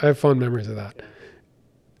have fond memories of that.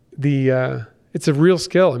 It's a real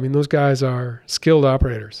skill. Those guys are skilled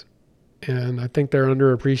operators, and I think they're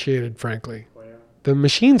underappreciated, frankly. Oh, yeah. The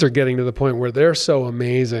machines are getting to the point where they're so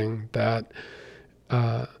amazing that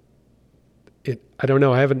I don't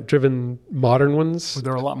know. I haven't driven modern ones.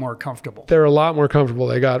 They're a lot more comfortable. They're a lot more comfortable.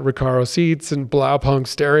 They got Recaro seats and Blaupunkt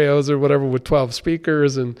stereos or whatever with 12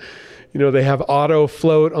 speakers, and they have auto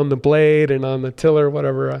float on the blade and on the tiller,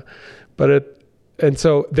 whatever. And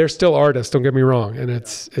so they're still artists. Don't get me wrong, and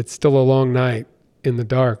it's still a long night in the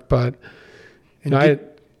dark. But it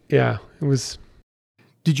was.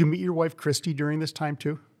 Did you meet your wife Christy during this time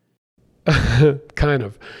too? Kind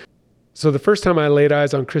of. So the first time I laid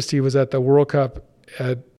eyes on Christy was at the World Cup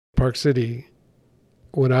at Park City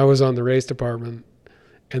when I was on the race department,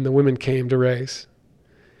 and the women came to race.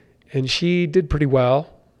 And she did pretty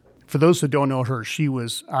well. For those who don't know her, she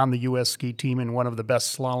was on the U.S. ski team and one of the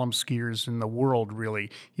best slalom skiers in the world,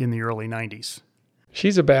 really, in the early 90s.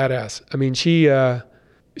 She's a badass. I mean,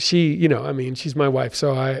 she's my wife,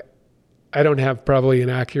 so I don't have probably an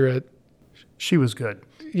accurate... She was good.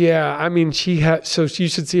 Yeah, I mean, so you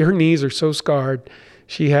should see her knees are so scarred.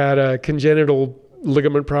 She had a congenital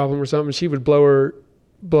ligament problem or something. She would blow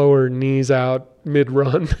her knees out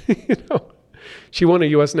mid-run. She won a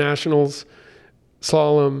U.S. Nationals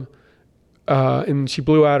slalom, and she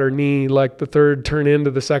blew out her knee like the third turn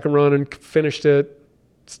into the second run and finished it,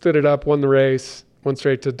 stood it up, won the race, went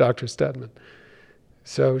straight to Dr. Stedman.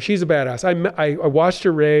 So she's a badass. I watched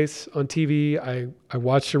her race on TV. I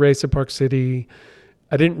watched her race at Park City.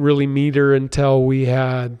 I didn't really meet her until we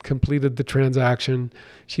had completed the transaction.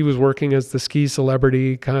 She was working as the ski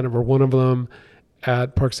celebrity, kind of, or one of them,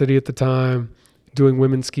 at Park City at the time, doing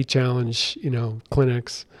women's ski challenge,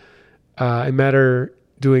 clinics. I met her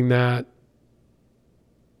doing that.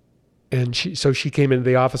 And she came into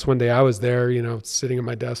the office one day. I was there, sitting at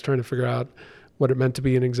my desk trying to figure out what it meant to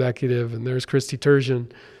be an executive. And there's Christy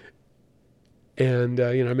Turgeon. And,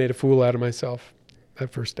 I made a fool out of myself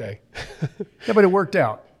that first day. Yeah, but it worked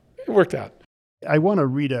out. It worked out. I want to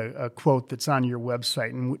read a quote that's on your website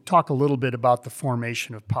and talk a little bit about the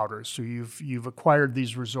formation of Powder. So you've acquired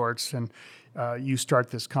these resorts and you start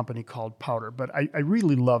this company called Powder. But I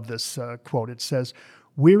really love this quote. It says,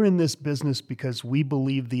 "We're in this business because we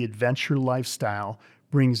believe the adventure lifestyle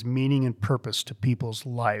brings meaning and purpose to people's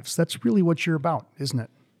lives." That's really what you're about, isn't it?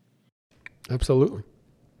 Absolutely.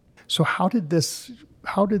 So how did this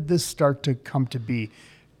start to come to be,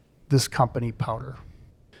 this company, Powder?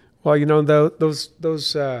 Well,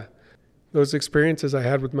 those experiences I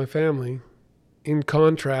had with my family, in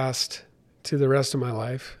contrast to the rest of my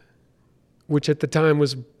life, which at the time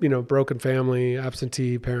was, broken family,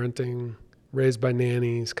 absentee parenting, raised by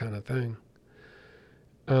nannies kind of thing,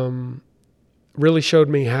 really showed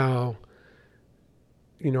me how,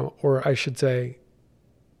 or I should say,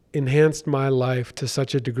 enhanced my life to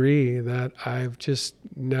such a degree that I've just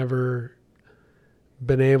never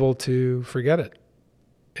been able to forget it.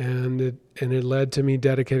 And it led to me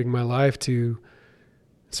dedicating my life to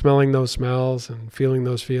smelling those smells and feeling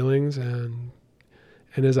those feelings. And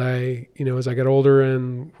as I got older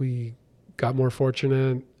and we got more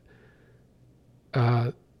fortunate,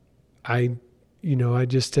 I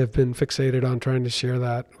just have been fixated on trying to share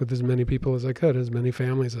that with as many people as I could, as many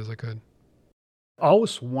families as I could. I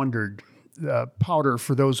always wondered, Powder,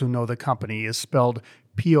 for those who know the company, is spelled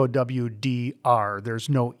Powdr. There's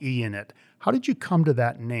no E in it. How did you come to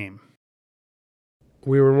that name?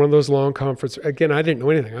 We were in one of those long conferences. Again, I didn't know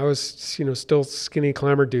anything. I was, still skinny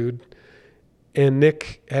climber dude. And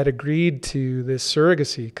Nick had agreed to this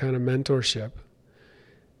surrogacy kind of mentorship.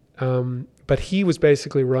 But he was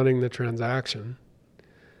basically running the transaction.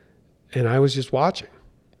 And I was just watching.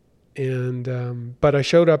 And but I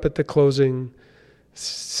showed up at the closing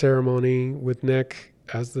ceremony with Nick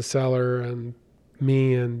as the seller and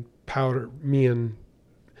me and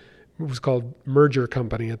it was called Merger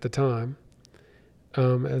Company at the time,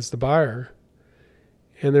 as the buyer.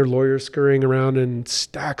 And their lawyers scurrying around and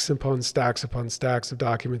stacks upon stacks upon stacks of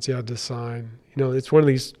documents you had to sign. It's one of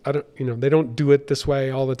these, they don't do it this way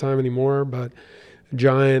all the time anymore, but a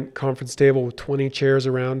giant conference table with 20 chairs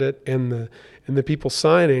around it, and the people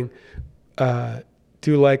signing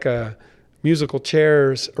do like a musical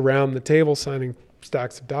chairs around the table signing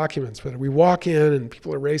stacks of documents. But we walk in and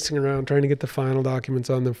people are racing around trying to get the final documents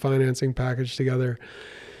on the financing package together.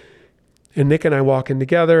 And Nick and I walk in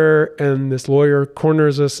together, and this lawyer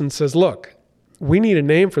corners us and says, "Look, we need a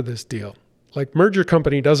name for this deal. Like, Merger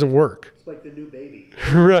Company doesn't work." It's like the new baby.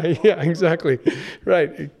 Right, yeah, exactly.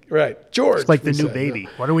 Right. George. It's like the new baby.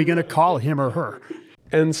 What are we going to call him or her?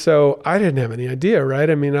 And so I didn't have any idea, right?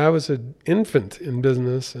 I mean, I was an infant in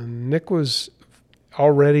business, and Nick was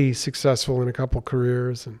already successful in a couple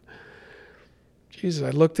careers. And Jesus,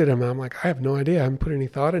 I looked at him and I'm like, I have no idea. I haven't put any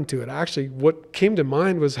thought into it. Actually, what came to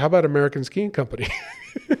mind was, how about American Skiing Company?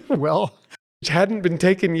 Well, which hadn't been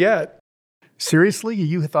taken yet. Seriously?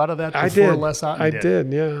 You thought of that before I did. Les Otten I did?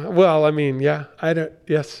 did, yeah. Well, I mean, yeah.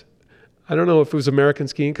 Yes. I don't know if it was American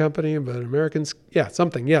Skiing Company, but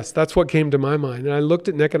something. Yes, that's what came to my mind. And I looked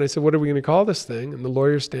at Nick and I said, what are we going to call this thing? And the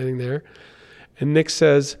lawyer's standing there. And Nick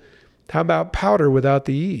says, how about powder without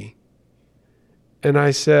the E? And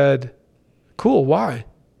I said, cool, why?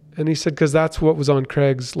 And he said, because that's what was on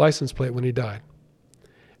Craig's license plate when he died.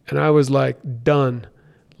 And I was like, done.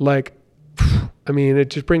 Like, I mean, it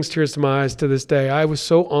just brings tears to my eyes to this day. I was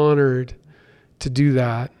so honored to do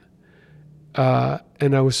that.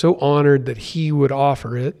 And I was so honored that he would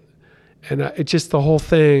offer it. And it just, the whole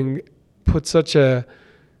thing put such a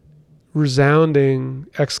resounding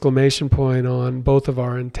exclamation point on both of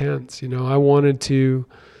our intents. You know, I wanted to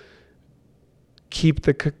keep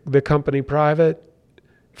the company private,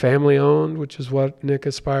 family owned, which is what Nick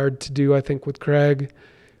aspired to do, I think, with Craig.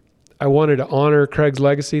 I wanted to honor Craig's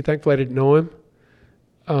legacy. Thankfully, I didn't know him.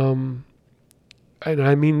 And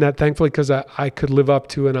I mean that thankfully because I could live up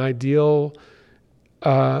to an ideal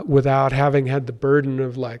without having had the burden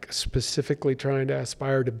of like specifically trying to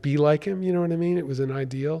aspire to be like him. You know what I mean? It was an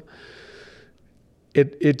ideal.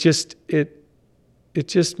 It just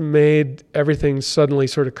made everything suddenly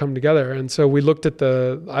sort of come together. And so I looked at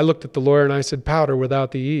the lawyer and I said, powder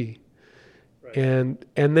without the E. Right. And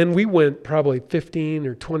then we went probably 15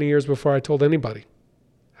 or 20 years before I told anybody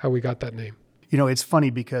how we got that name. You know, it's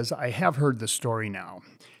funny because I have heard the story now,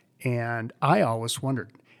 and I always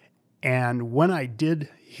wondered. And when I did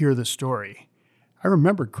hear the story, I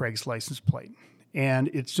remembered Craig's license plate, and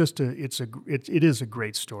it is a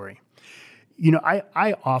great story. You know,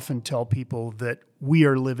 I often tell people that we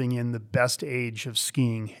are living in the best age of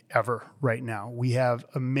skiing ever right now. We have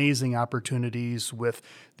amazing opportunities with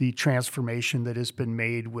the transformation that has been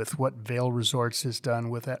made with what Vail Resorts has done,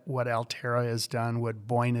 with what Alterra has done, what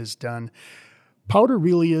Boyne has done. Powder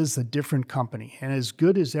really is a different company, and as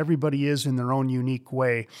good as everybody is in their own unique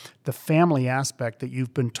way, the family aspect that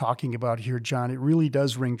you've been talking about here, John, it really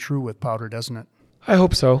does ring true with Powder, doesn't it? I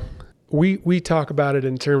hope so. We talk about it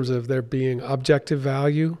in terms of there being objective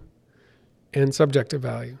value and subjective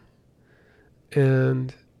value.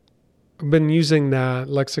 And I've been using that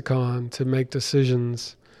lexicon to make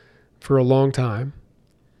decisions for a long time.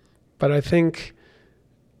 But I think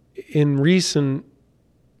in recent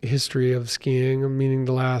history of skiing, meaning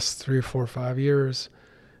the last 3 or 4 or 5 years,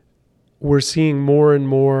 we're seeing more and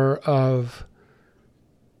more of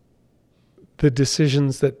the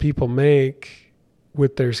decisions that people make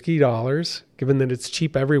with their ski dollars, given that it's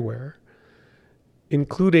cheap everywhere,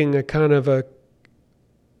 including a kind of a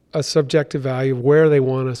subjective value of where they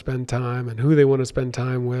want to spend time and who they want to spend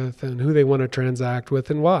time with and who they want to transact with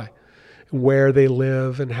and why, and where they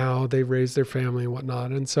live and how they raise their family and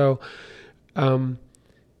whatnot. And so,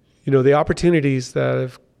 the opportunities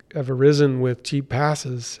that have arisen with cheap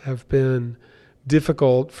passes have been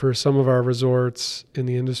difficult for some of our resorts in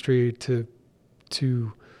the industry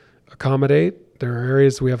to accommodate. There are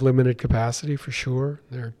areas we have limited capacity for sure.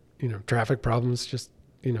 There are, traffic problems just,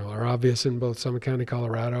 are obvious in both Summit County,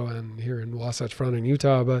 Colorado, and here in Wasatch Front in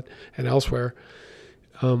Utah, and elsewhere.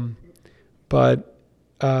 But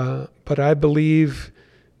I believe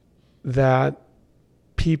that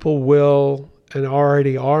people will and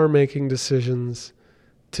already are making decisions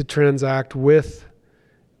to transact with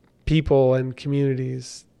people and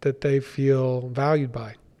communities that they feel valued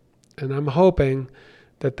by. And I'm hoping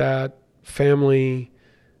that family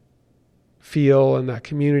feel and that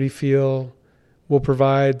community feel will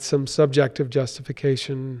provide some subjective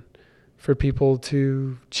justification for people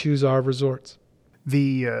to choose our resorts.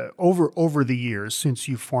 The over the years since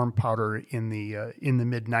you formed Powder in the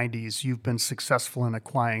mid '90s, you've been successful in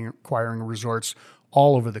acquiring resorts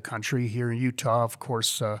all over the country. Here in Utah, of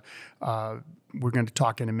course, we're going to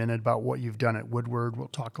talk in a minute about what you've done at Woodward. We'll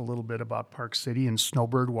talk a little bit about Park City and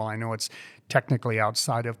Snowbird. While I know it's technically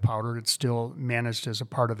outside of Powder, it's still managed as a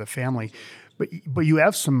part of the family. But you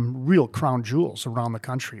have some real crown jewels around the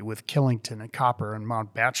country with Killington and Copper and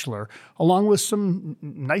Mount Bachelor, along with some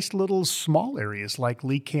nice little small areas like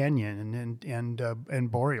Lee Canyon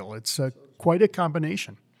and Boreal. It's quite a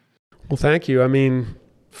combination. Well, thank you. I mean,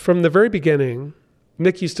 from the very beginning,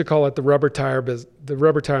 Nick used to call it the rubber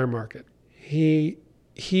tire market. He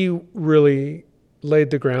really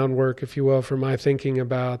laid the groundwork, if you will, for my thinking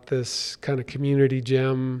about this kind of community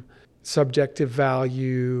gem, subjective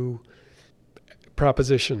value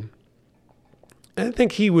proposition. And I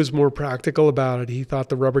think he was more practical about it. He thought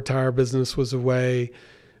the rubber tire business was a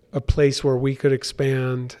place where we could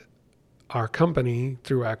expand our company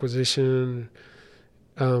through acquisition,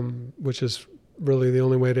 which is really the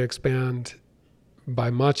only way to expand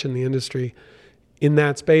by much in the industry, in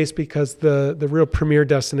that space because the real premier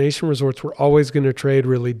destination resorts were always going to trade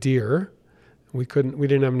really dear. We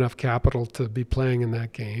didn't have enough capital to be playing in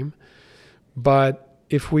that game. But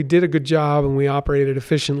if we did a good job and we operated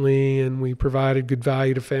efficiently and we provided good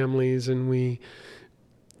value to families and we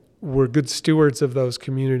were good stewards of those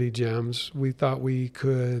community gems, we thought we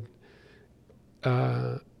could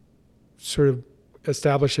sort of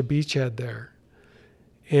establish a beachhead there.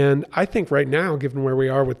 And I think right now, given where we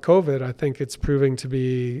are with COVID, I think it's proving to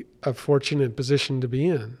be a fortunate position to be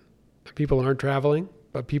in. People aren't traveling,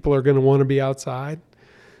 but people are going to want to be outside.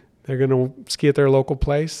 They're going to ski at their local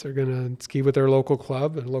place. They're going to ski with their local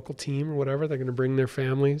club and local team or whatever. They're going to bring their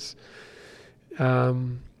families.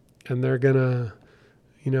 And they're going to,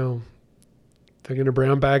 they're going to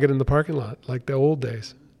brown bag it in the parking lot like the old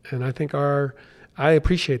days. And I think I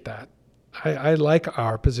appreciate that. I like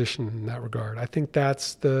our position in that regard. I think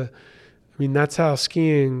that's how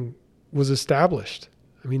skiing was established.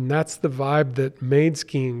 That's the vibe that made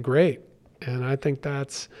skiing great. And I think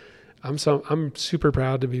I'm super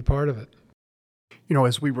proud to be part of it.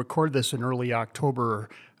 As we record this in early October,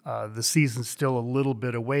 the season's still a little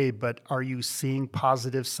bit away, but are you seeing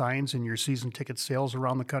positive signs in your season ticket sales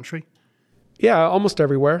around the country? Yeah, almost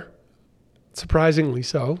everywhere. Surprisingly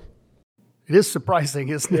so. It is surprising,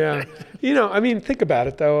 isn't it? Yeah. Think about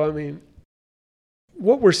it, though.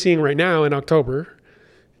 What we're seeing right now in October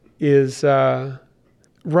is right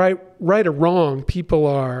or wrong, people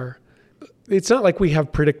are... It's not like we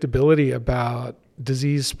have predictability about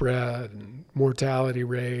disease spread and mortality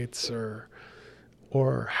rates or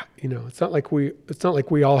it's not like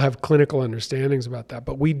we all have clinical understandings about that.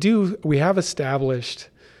 But we have established,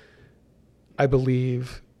 I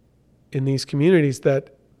believe, in these communities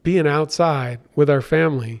that being outside with our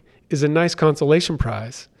family is a nice consolation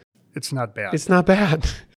prize. It's not bad. It's not bad.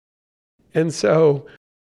 And so,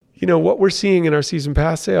 what we're seeing in our season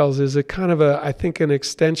pass sales is a kind of I think an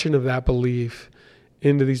extension of that belief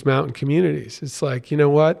into these mountain communities. It's like, you know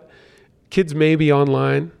what? Kids may be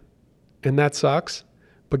online and that sucks,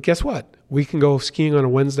 but guess what? We can go skiing on a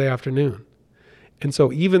Wednesday afternoon. And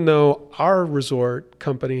so even though our resort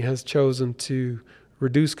company has chosen to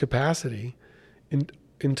reduce capacity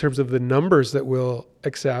in terms of the numbers that we'll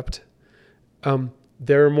accept,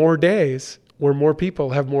 there are more days where more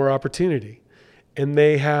people have more opportunity, and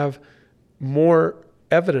they have more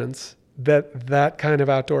evidence that that kind of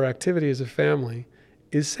outdoor activity as a family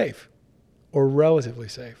is safe or relatively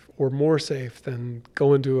safe or more safe than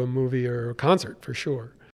going to a movie or a concert for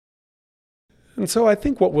sure. And so I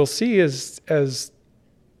think what we'll see is as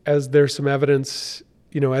there's some evidence,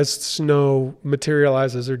 as snow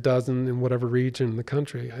materializes or doesn't in whatever region in the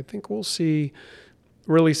country, I think we'll see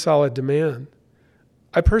really solid demand.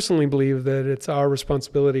 I personally believe that it's our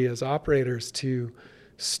responsibility as operators to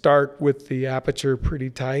start with the aperture pretty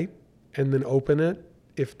tight and then open it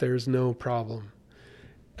if there's no problem.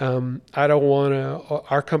 I don't want to,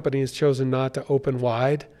 our company has chosen not to open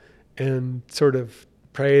wide and sort of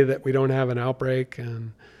pray that we don't have an outbreak,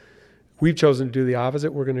 and we've chosen to do the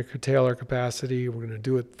opposite. We're going to curtail our capacity. We're going to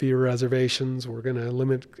do it via reservations. We're going to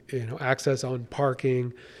limit, access on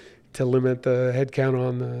parking to limit the head count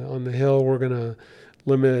on the hill. We're going to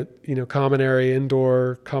limit, common area,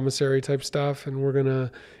 indoor commissary type stuff, and we're going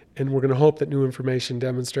to hope that new information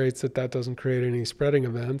demonstrates that doesn't create any spreading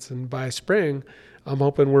events. And by spring, I'm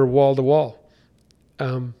hoping we're wall to wall.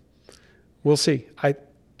 We'll see.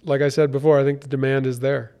 Like I said before, I think the demand is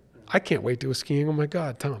there. I can't wait to go skiing. Oh my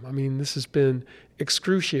God, Tom. This has been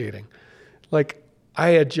excruciating. Like, I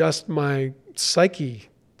adjust my psyche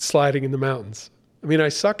sliding in the mountains. I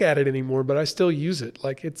suck at it anymore, but I still use it.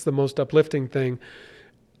 Like, it's the most uplifting thing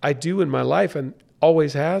I do in my life and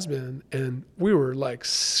always has been. And we were like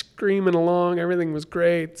screaming along. Everything was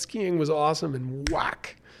great. Skiing was awesome. And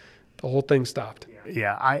whack, the whole thing stopped.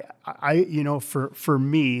 Yeah. I for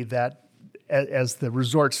me, that as the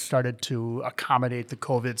resorts started to accommodate the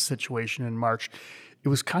COVID situation in March, it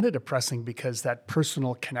was kind of depressing because that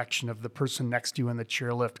personal connection of the person next to you in the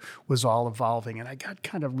chairlift was all evolving. And I got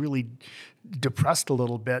kind of really depressed a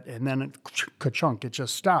little bit, and then ka-chunk, it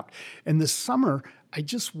just stopped. And this summer, I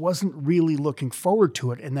just wasn't really looking forward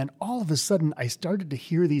to it. And then all of a sudden, I started to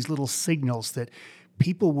hear these little signals that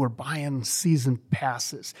people were buying season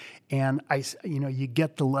passes. And you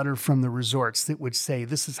get the letter from the resorts that would say,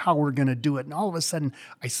 this is how we're going to do it. And all of a sudden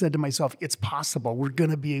I said to myself, it's possible. We're going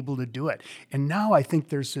to be able to do it. And now I think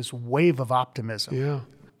there's this wave of optimism. Yeah.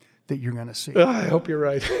 that you're going to see. I hope you're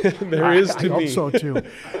right. There is to I me. hope so too.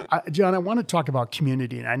 John, I want to talk about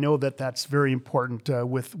community, and I know that that's very important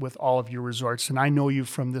with all of your resorts. And I know you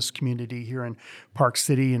from this community here in Park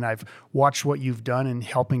City, and I've watched what you've done in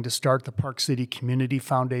helping to start the Park City Community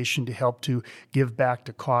Foundation to help to give back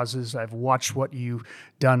to causes. I've watched what you've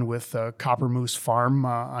done with Copper Moose Farm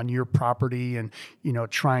on your property, and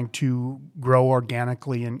trying to grow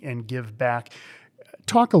organically and give back.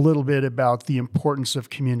 Talk a little bit about the importance of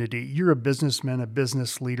community. You're a businessman, a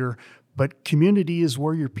business leader, but community is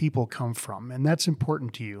where your people come from, and that's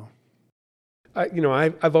important to you.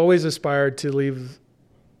 I've always aspired to leave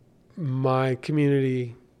my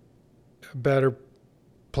community a better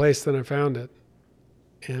place than I found it.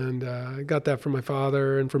 And I got that from my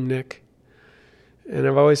father and from Nick. And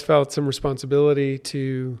I've always felt some responsibility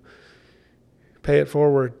to pay it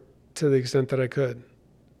forward to the extent that I could.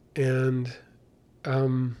 And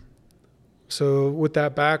so with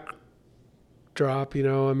that backdrop,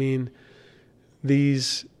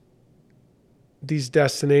 these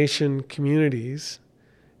destination communities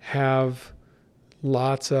have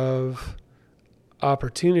lots of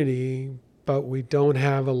opportunity, but we don't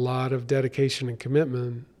have a lot of dedication and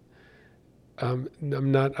commitment. I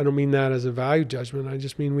don't mean that as a value judgment. I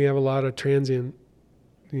just mean we have a lot of transient,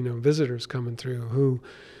 visitors coming through who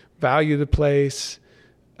value the place,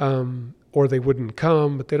 or they wouldn't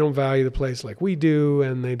come, but they don't value the place like we do,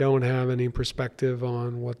 and they don't have any perspective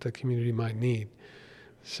on what the community might need.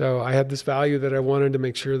 So I had this value that I wanted to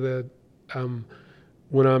make sure that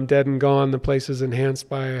when I'm dead and gone, the place is enhanced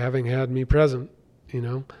by having had me present,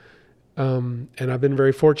 and I've been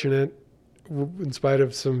very fortunate in spite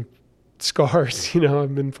of some scars,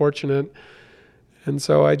 I've been fortunate. And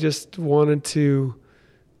so I just wanted to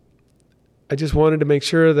make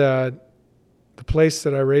sure that the place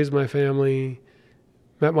that I raised my family,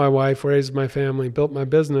 met my wife, raised my family, built my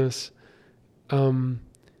business,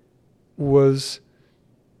 was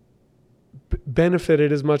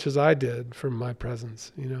benefited as much as I did from my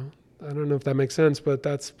presence. I don't know if that makes sense, but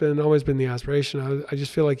that's always been the aspiration. I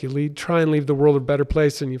just feel like you try and leave the world a better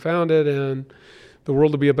place than you found it, and the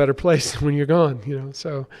world will be a better place when you're gone.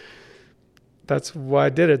 So that's why I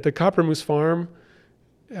did it. The Copper Moose Farm,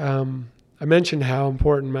 I mentioned how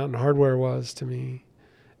important Mountain Hardwear was to me,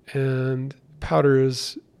 and powder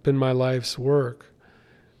has been my life's work.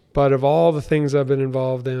 But of all the things I've been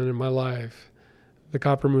involved in my life, the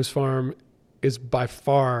Copper Moose Farm is by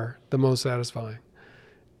far the most satisfying.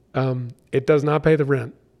 It does not pay the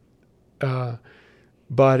rent,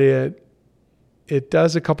 but it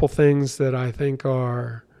does a couple things that I think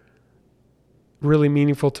are really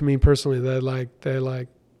meaningful to me personally.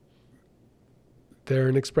 They're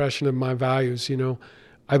an expression of my values.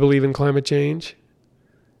 I believe in climate change,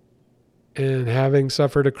 and having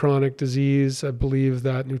suffered a chronic disease, I believe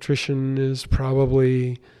that nutrition is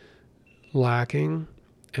probably lacking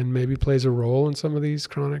and maybe plays a role in some of these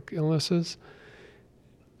chronic illnesses.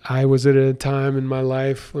 I was at a time in my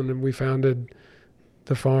life when we founded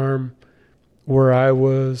the farm where I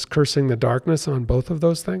was cursing the darkness on both of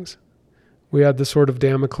those things. We had the sort of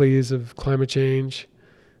Damocles of climate change.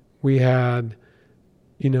 We had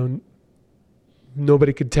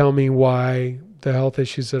nobody could tell me why the health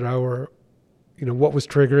issues that I were, what was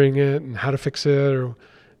triggering it and how to fix it or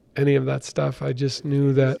any of that stuff. I just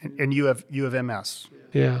knew that. And you have MS.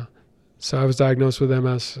 Yeah. So I was diagnosed with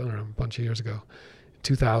MS, I don't know, a bunch of years ago,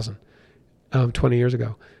 2000, 20 years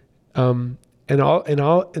ago. And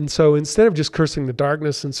so instead of just cursing the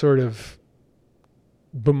darkness and sort of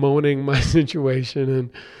bemoaning my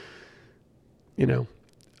situation and,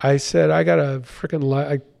 I said, I got a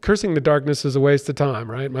freaking cursing the darkness is a waste of time,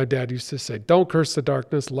 right? My dad used to say, don't curse the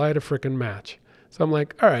darkness, light a freaking match. So I'm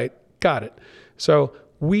like, all right, got it. So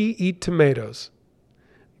we eat tomatoes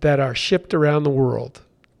that are shipped around the world,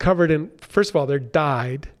 covered in, first of all, they're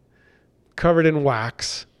dyed, covered in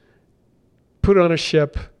wax, put on a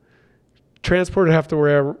ship, transported half the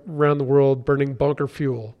way around the world, burning bunker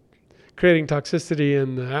fuel, creating toxicity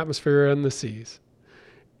in the atmosphere and the seas,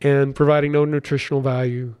 and providing no nutritional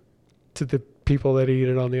value to the people that eat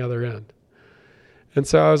it on the other end. And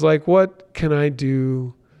so I was like, what can I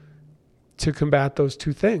do to combat those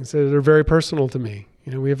two things that are very personal to me?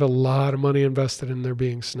 We have a lot of money invested in there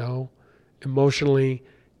being snow, emotionally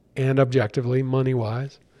and objectively,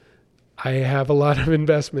 money-wise. I have a lot of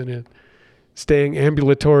investment in staying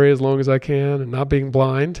ambulatory as long as I can and not being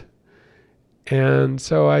blind. And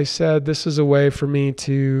so I said, this is a way for me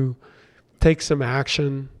to take some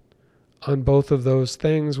action on both of those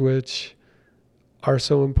things, which are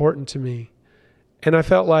so important to me. And I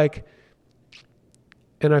felt like,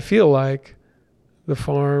 and I feel like the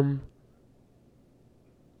farm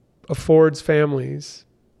affords families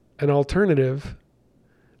an alternative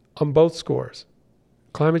on both scores,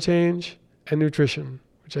 climate change and nutrition,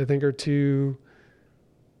 which I think are two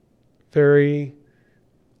very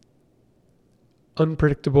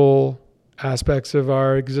unpredictable aspects of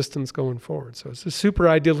our existence going forward. So it's a super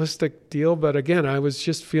idealistic deal, but again, I was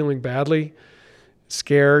just feeling badly,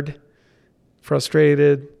 scared,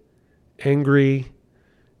 frustrated, angry,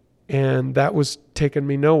 and that was taking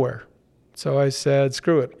me nowhere. So I said,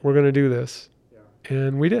 screw it, we're going to do this. Yeah.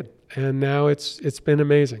 And we did. And now it's been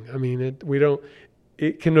amazing. I mean,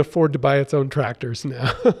 it can afford to buy its own tractors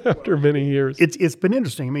now after many years. It's been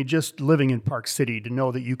interesting. I mean, just living in Park City to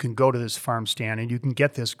know that you can go to this farm stand and you can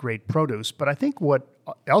get this great produce. But I think what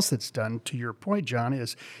else it's done, to your point, John,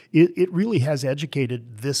 is it really has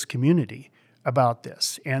educated this community about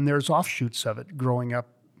this. And there's offshoots of it growing up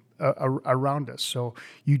around us. So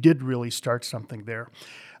you did really start something there.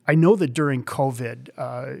 I know that during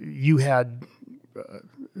COVID, you had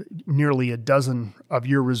nearly a dozen of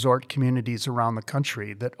your resort communities around the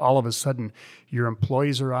country that all of a sudden your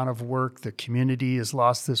employees are out of work, the community has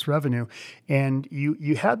lost this revenue, and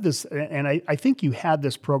you had this, and I think you had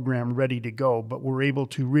this program ready to go, but were able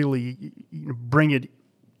to really bring it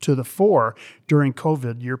to the fore during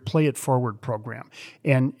COVID, your Play It Forward program,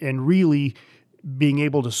 and really being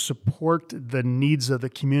able to support the needs of the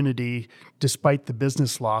community despite the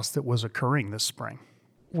business loss that was occurring this spring.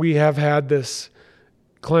 We have had this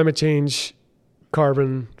climate change,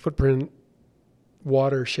 carbon footprint,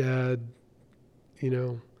 watershed,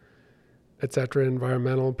 et cetera,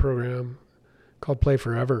 environmental program called Play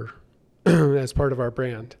Forever as part of our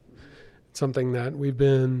brand. It's something that we've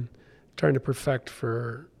been trying to perfect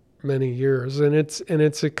for many years. And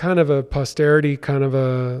it's a kind of a posterity kind of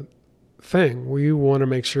a thing. We want to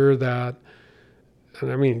make sure that,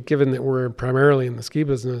 and I mean, given that we're primarily in the ski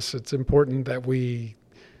business, it's important that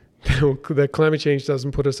that climate change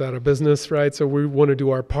doesn't put us out of business, right? So we want to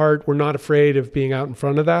do our part. We're not afraid of being out in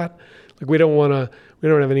front of that. Like we don't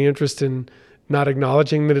have any interest in not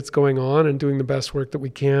acknowledging that it's going on and doing the best work that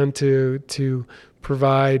we can to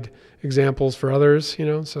provide examples for others,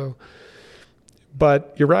 so.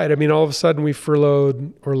 But you're right. I mean, all of a sudden we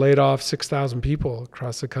furloughed or laid off 6,000 people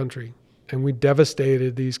across the country, and we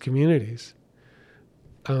devastated these communities.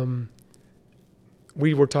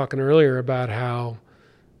 We were talking earlier about how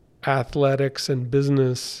athletics and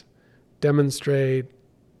business demonstrate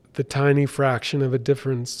the tiny fraction of a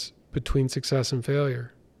difference between success and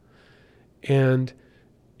failure. And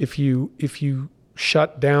if you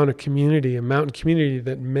shut down a community, a mountain community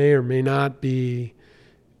that may or may not be,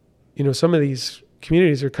 some of these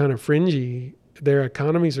communities are kind of fringy, their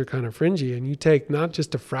economies are kind of fringy, and you take not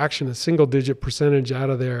just a fraction, a single-digit percentage out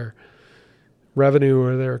of their revenue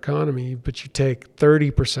or their economy, but you take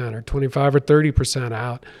 30% or 25 or 30%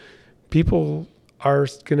 out, people are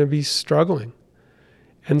going to be struggling.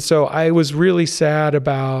 And so I was really sad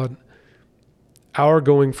about our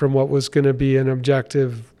going from what was going to be an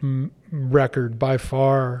objective record by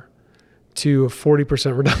far to a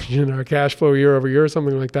 40% reduction in our cash flow year over year or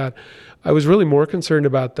something like that. I was really more concerned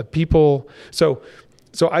about the people. So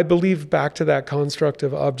I believe back to that construct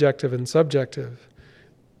of objective and subjective.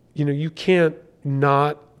 You can't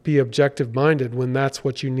not be objective minded when that's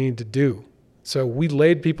what you need to do. So we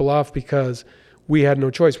laid people off because we had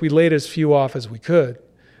no choice. We laid as few off as we could.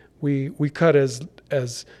 We cut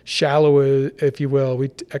as shallow, if you will.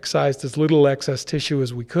 We excised as little excess tissue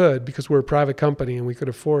as we could because we're a private company and we could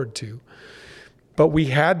afford to. But we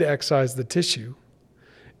had to excise the tissue.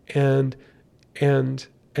 And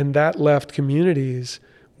that left communities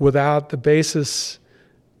without the basis,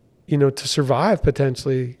 to survive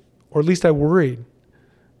potentially, or at least I worried.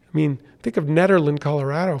 I mean, think of Nederland,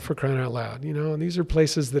 Colorado, for crying out loud. And these are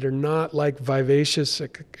places that are not like vivacious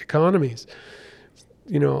economies.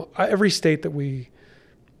 Every state that we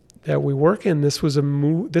work in, this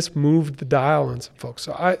moved the dial on some folks.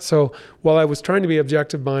 So while I was trying to be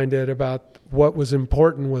objective minded about what was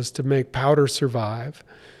important was to make powder survive,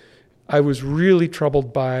 I was really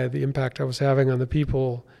troubled by the impact I was having on the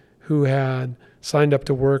people who had signed up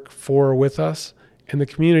to work for or with us in the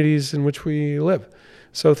communities in which we live.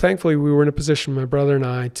 So thankfully, we were in a position, my brother and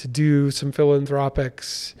I, to do some philanthropic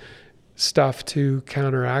stuff to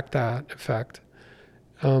counteract that effect.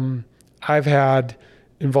 I've had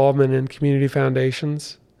involvement in community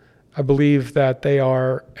foundations. I believe that they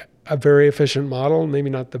are a very efficient model, maybe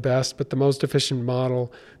not the best, but the most efficient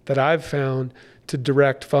model that I've found to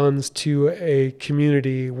direct funds to a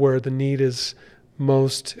community where the need is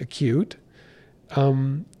most acute.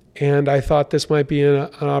 And I thought this might be an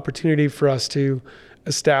opportunity for us to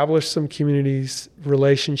establish some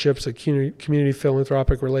relationships, community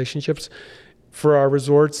philanthropic relationships for our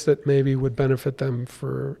resorts that maybe would benefit them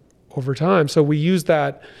for over time. So we used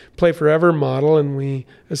that Play Forever model, and we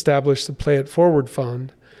established the Play It Forward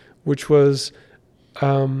Fund, which was,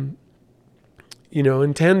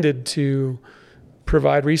 intended to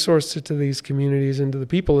provide resources to these communities and to the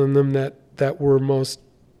people in them that were most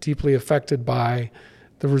deeply affected by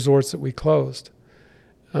the resorts that we closed.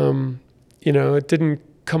 It didn't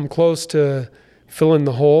come close to filling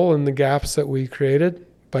the hole and the gaps that we created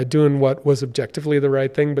by doing what was objectively the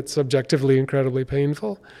right thing, but subjectively incredibly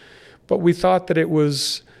painful. But we thought that it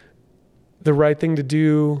was the right thing to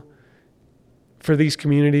do for these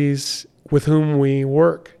communities with whom we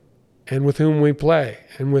work and with whom we play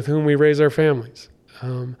and with whom we raise our families.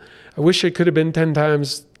 I wish it could have been 10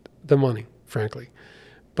 times the money, frankly,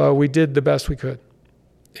 but we did the best we could.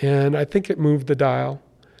 And I think it moved the dial.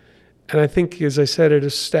 And I think, as I said, it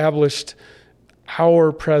established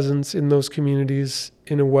our presence in those communities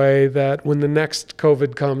in a way that when the next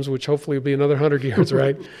COVID comes, which hopefully will be another 100 years,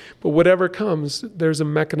 right? But whatever comes, there's a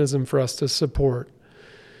mechanism for us to support.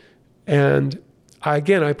 And I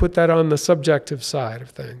put that on the subjective side of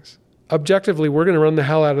things. Objectively, we're going to run the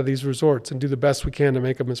hell out of these resorts and do the best we can to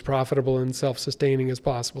make them as profitable and self-sustaining as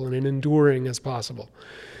possible and enduring as possible.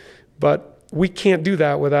 But we can't do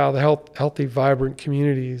that without the healthy, vibrant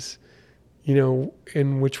communities,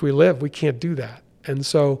 in which we live. We can't do that. And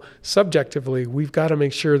so subjectively, we've got to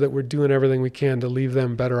make sure that we're doing everything we can to leave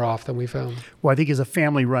them better off than we found. Well, I think as a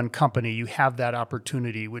family-run company, you have that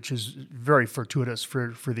opportunity, which is very fortuitous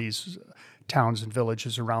for these towns and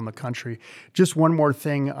villages around the country. Just one more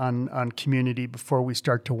thing on community before we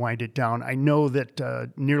start to wind it down. I know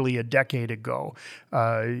that nearly a decade ago,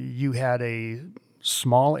 you had a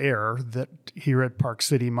small error that here at Park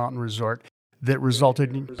City Mountain Resort that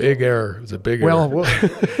resulted in... Big error. It was a big error. Well,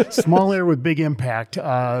 small error with big impact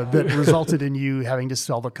that resulted in you having to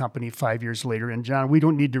sell the company 5 years later. And John, we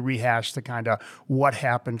don't need to rehash the kind of what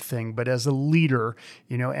happened thing, but as a leader,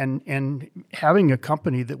 and having a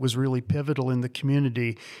company that was really pivotal in the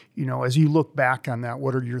community, as you look back on that,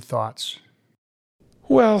 what are your thoughts?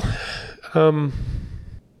 Well, I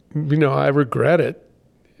regret it.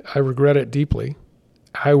 I regret it deeply.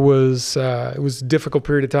 It was a difficult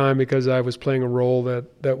period of time because I was playing a role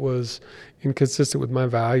that was inconsistent with my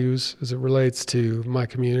values as it relates to my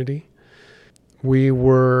community. We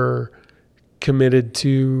were committed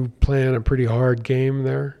to playing a pretty hard game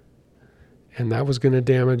there, and that was going to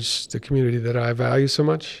damage the community that I value so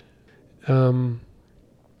much.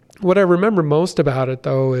 What I remember most about it,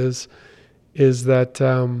 though, is that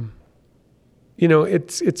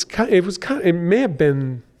it may have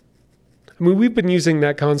been. We've been using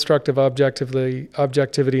that construct of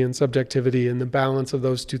objectivity and subjectivity and the balance of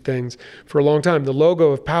those two things for a long time. The logo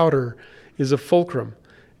of Powder is a fulcrum,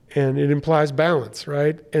 and it implies balance,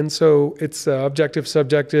 right? And so it's the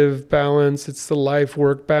objective-subjective balance. It's the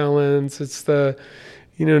life-work balance. It's the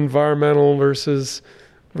environmental versus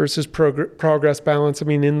progress balance.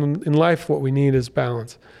 In life, what we need is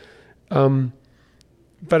balance. But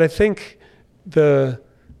I think the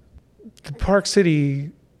Park City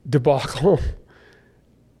debacle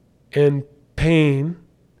and pain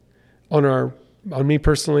on me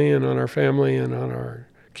personally and on our family and on our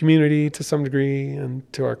community to some degree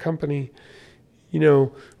and to our company,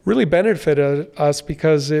 really benefited us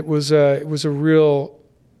because it was a real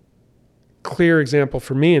clear example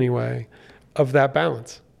for me anyway of that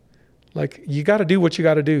balance. Like, you got to do what you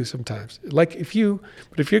got to do sometimes. But if you're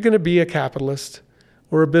going to be a capitalist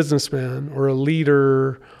or a businessman or a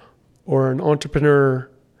leader or an entrepreneur,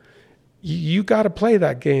 you got to play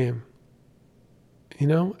that game,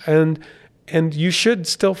 and you should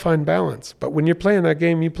still find balance. But when you're playing that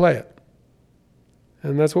game, you play it.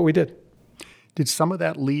 And that's what we did. Did some of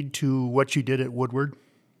that lead to what you did at Woodward?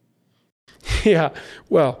 Yeah.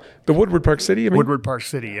 Well, the Woodward Park City, Woodward Park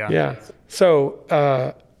City, yeah. Yeah.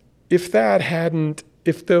 So if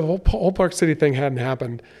the whole Park City thing hadn't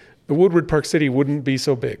happened, the Woodward Park City wouldn't be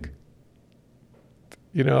so big.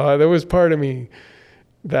 There was part of me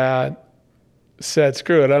that said,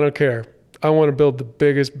 screw it, I don't care. I want to build the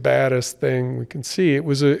biggest, baddest thing we can see. It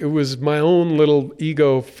was my own little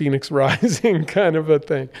ego Phoenix rising kind of a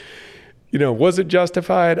thing. Was it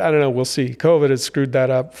justified? I don't know. We'll see. COVID has screwed that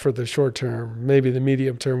up for the short term, maybe the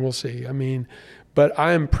medium term. We'll see. But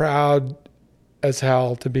I am proud as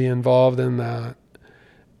hell to be involved in that.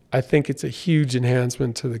 I think it's a huge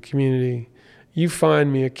enhancement to the community. You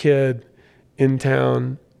find me a kid in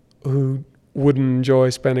town who wouldn't enjoy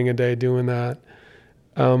spending a day doing that.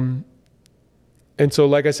 And so,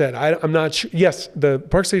 like I said, I'm not sure. Yes, the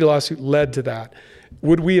Park City lawsuit led to that.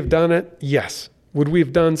 Would we have done it? Yes. Would we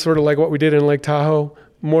have done sort of like what we did in Lake Tahoe?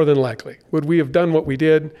 More than likely. Would we have done what we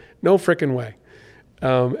did? No frickin' way.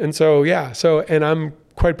 And I'm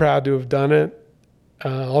quite proud to have done it.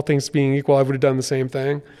 All things being equal, I would have done the same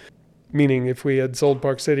thing. Meaning if we had sold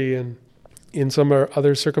Park City and in some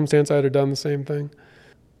other circumstance, I'd have done the same thing.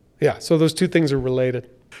 Yeah, so those two things are related.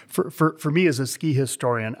 For me as a ski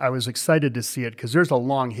historian, I was excited to see it because there's a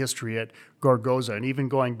long history at Gorgoza, and even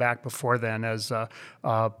going back before then as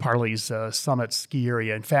Parley's Summit ski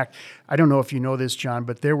area. In fact, I don't know if you know this, John,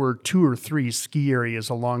 but there were 2 or 3 ski areas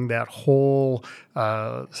along that whole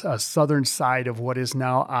southern side of what is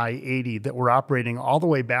now I-80 that were operating all the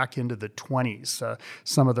way back into the 20s,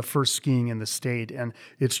 some of the first skiing in the state. And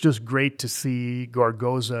it's just great to see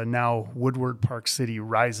Gorgoza, now Woodward Park City,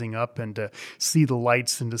 rising up and to see the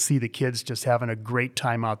lights and to see the kids just having a great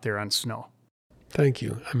time out there on snow. Thank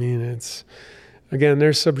you. I mean, it's, again,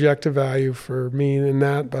 there's subjective value for me in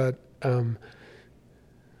that, but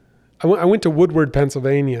I went to Woodward,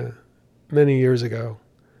 Pennsylvania many years ago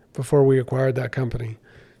before we acquired that company.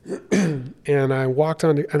 And I walked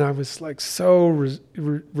on, and I was like so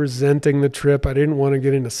resenting the trip. I didn't want to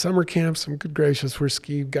get into summer camps. I'm good gracious, we're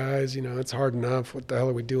ski guys. You know, it's hard enough. What the hell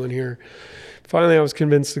are we doing here? Finally, I was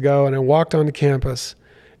convinced to go, and I walked onto campus,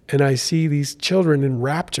 and I see these children in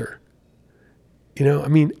rapture. You know, I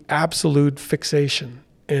mean, absolute fixation.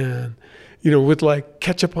 And, you know, with like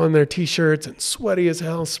ketchup on their T-shirts and sweaty as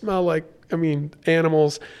hell, smell like, I mean,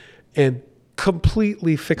 animals, and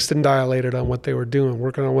completely fixed and dilated on what they were doing,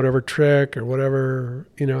 working on whatever trick or whatever,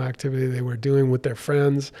 you know, activity they were doing with their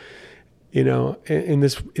friends, you know, in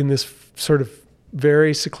this sort of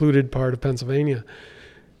very secluded part of Pennsylvania.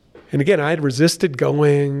 And again, I had resisted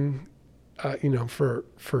going, you know, for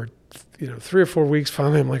 3 or 4 weeks.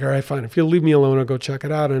 Finally, I'm like, all right, fine. If you'll leave me alone, I'll go check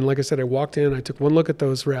it out. And like I said, I walked in, I took one look at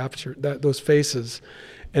those those faces,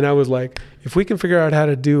 and I was like, if we can figure out how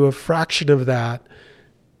to do a fraction of that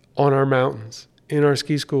on our mountains, in our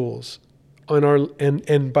ski schools,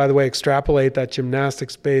 and by the way, extrapolate that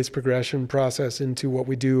gymnastics-based progression process into what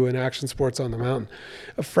we do in action sports on the mountain,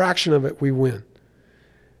 a fraction of it, we win.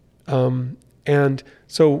 And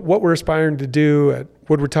so what we're aspiring to do at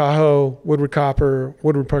Woodward Tahoe, Woodward Copper,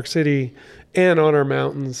 Woodward Park City, and on our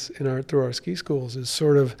mountains through our ski schools is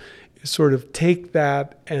sort of take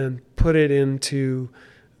that and put it into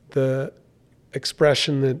the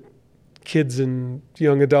expression that kids and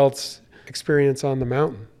young adults experience on the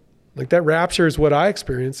mountain. Like that rapture is what I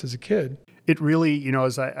experienced as a kid. It really, you know,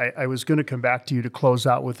 as I was going to come back to you to close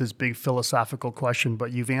out with this big philosophical question,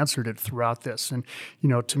 but you've answered it throughout this. And, you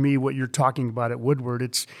know, to me, what you're talking about at Woodward,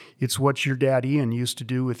 it's what your dad Ian used to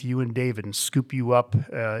do with you and David, and scoop you up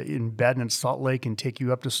in bed in Salt Lake and take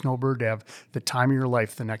you up to Snowbird to have the time of your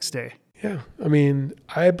life the next day. Yeah. I mean,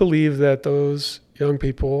 I believe that those young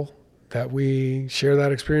people that we share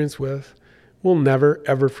that experience with will never,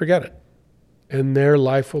 ever forget it. And their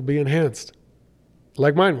life will be enhanced,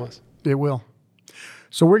 like mine was. It will.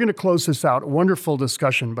 So we're going to close this out. A wonderful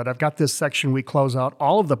discussion, but I've got this section we close out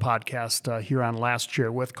all of the podcast here on Last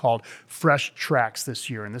Chair with called Fresh Tracks this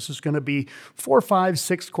year. And this is going to be 4, 5,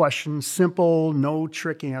 6 questions, simple, no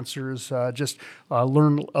trick answers, just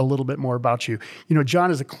learn a little bit more about you. You know, John,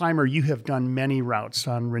 as a climber, you have done many routes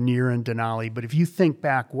on Rainier and Denali, but if you think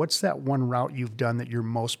back, what's that one route you've done that you're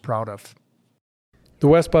most proud of? The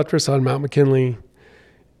West Buttress on Mount McKinley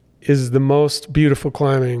is the most beautiful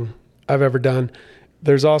climbing I've ever done.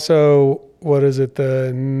 There's also,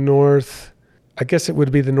 the north, I guess it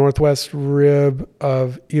would be the northwest rib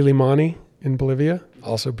of Illimani in Bolivia.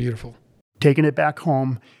 Also beautiful. Taking it back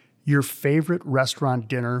home, your favorite restaurant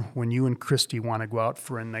dinner when you and Christy want to go out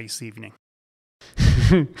for a nice evening?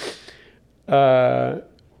 Well,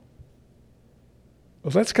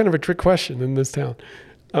 that's kind of a trick question in this town.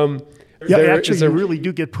 Yeah, actually, you really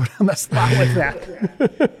do get put on the spot with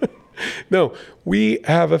that. No, we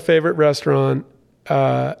have a favorite restaurant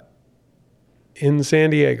in San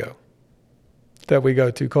Diego that we go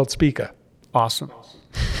to called Spica. Awesome.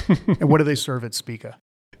 And what do they serve at Spica?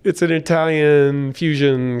 It's an Italian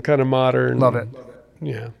fusion, kind of modern. Love it.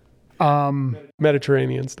 Yeah.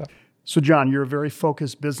 Mediterranean stuff. So, John, you're a very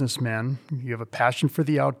focused businessman. You have a passion for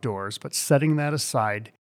the outdoors, but setting that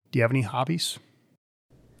aside, do you have any hobbies?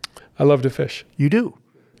 I love to fish. You do?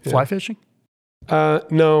 Fly Yeah. fishing?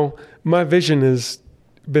 No, my vision has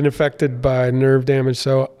been affected by nerve damage.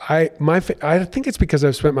 So I think it's because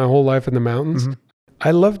I've spent my whole life in the mountains. Mm-hmm.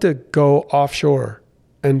 I love to go offshore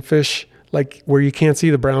and fish like where you can't see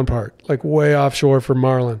the brown part, like way offshore for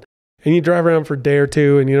marlin. And you drive around for a day or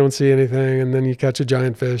two and you don't see anything, and then you catch a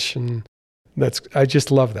giant fish, and I just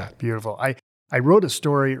love that. Beautiful. I wrote a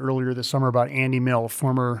story earlier this summer about Andy Mill,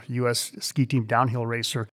 former U.S. ski team downhill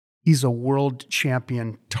racer. He's a world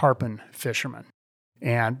champion tarpon fisherman.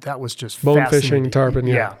 And that was just Bone fascinating. fishing, tarpon,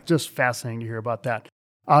 yeah. Just fascinating to hear about that.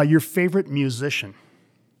 Your favorite musician?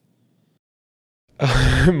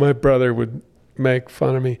 My brother would make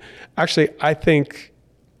fun of me. Actually, I think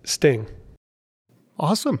Sting.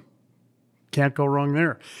 Awesome. Can't go wrong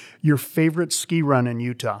there. Your favorite ski run in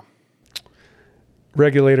Utah?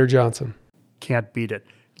 Regulator Johnson. Can't beat it.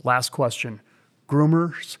 Last question.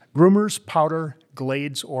 Groomers, powder,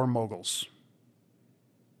 glades, or moguls?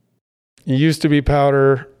 Used to be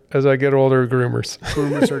powder. As I get older, groomers.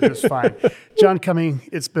 Groomers are just fine. John Cumming,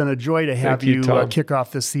 it's been a joy to have Thank you, kick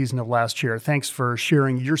off this season of Last Chair. Thanks for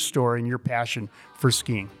sharing your story and your passion for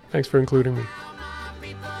skiing. Thanks for including me.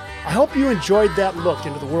 I hope you enjoyed that look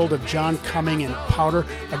into the world of John Cumming and powder,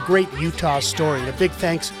 a great Utah story. And a big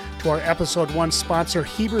thanks to our Episode 1 sponsor,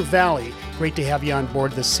 Heber Valley. Great to have you on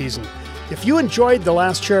board this season. If you enjoyed the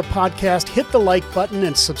Last Chair podcast, hit the like button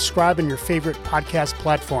and subscribe on your favorite podcast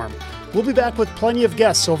platform. We'll be back with plenty of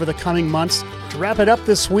guests over the coming months. To wrap it up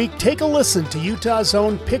this week, take a listen to Utah's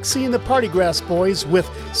own Pixie and the Partygrass Boys with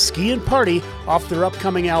Ski and Party off their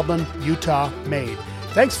upcoming album, Utah Made.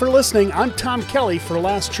 Thanks for listening. I'm Tom Kelly for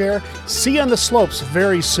Last Chair. See you on the slopes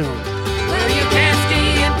very soon. Well, you can't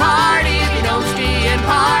ski and party if you don't ski and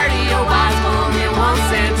party. Your wise told me once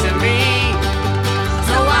said to me.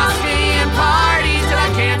 So I'll ski and party till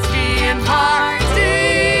I can't ski and party.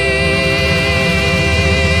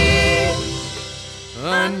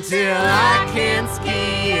 Until I can't ski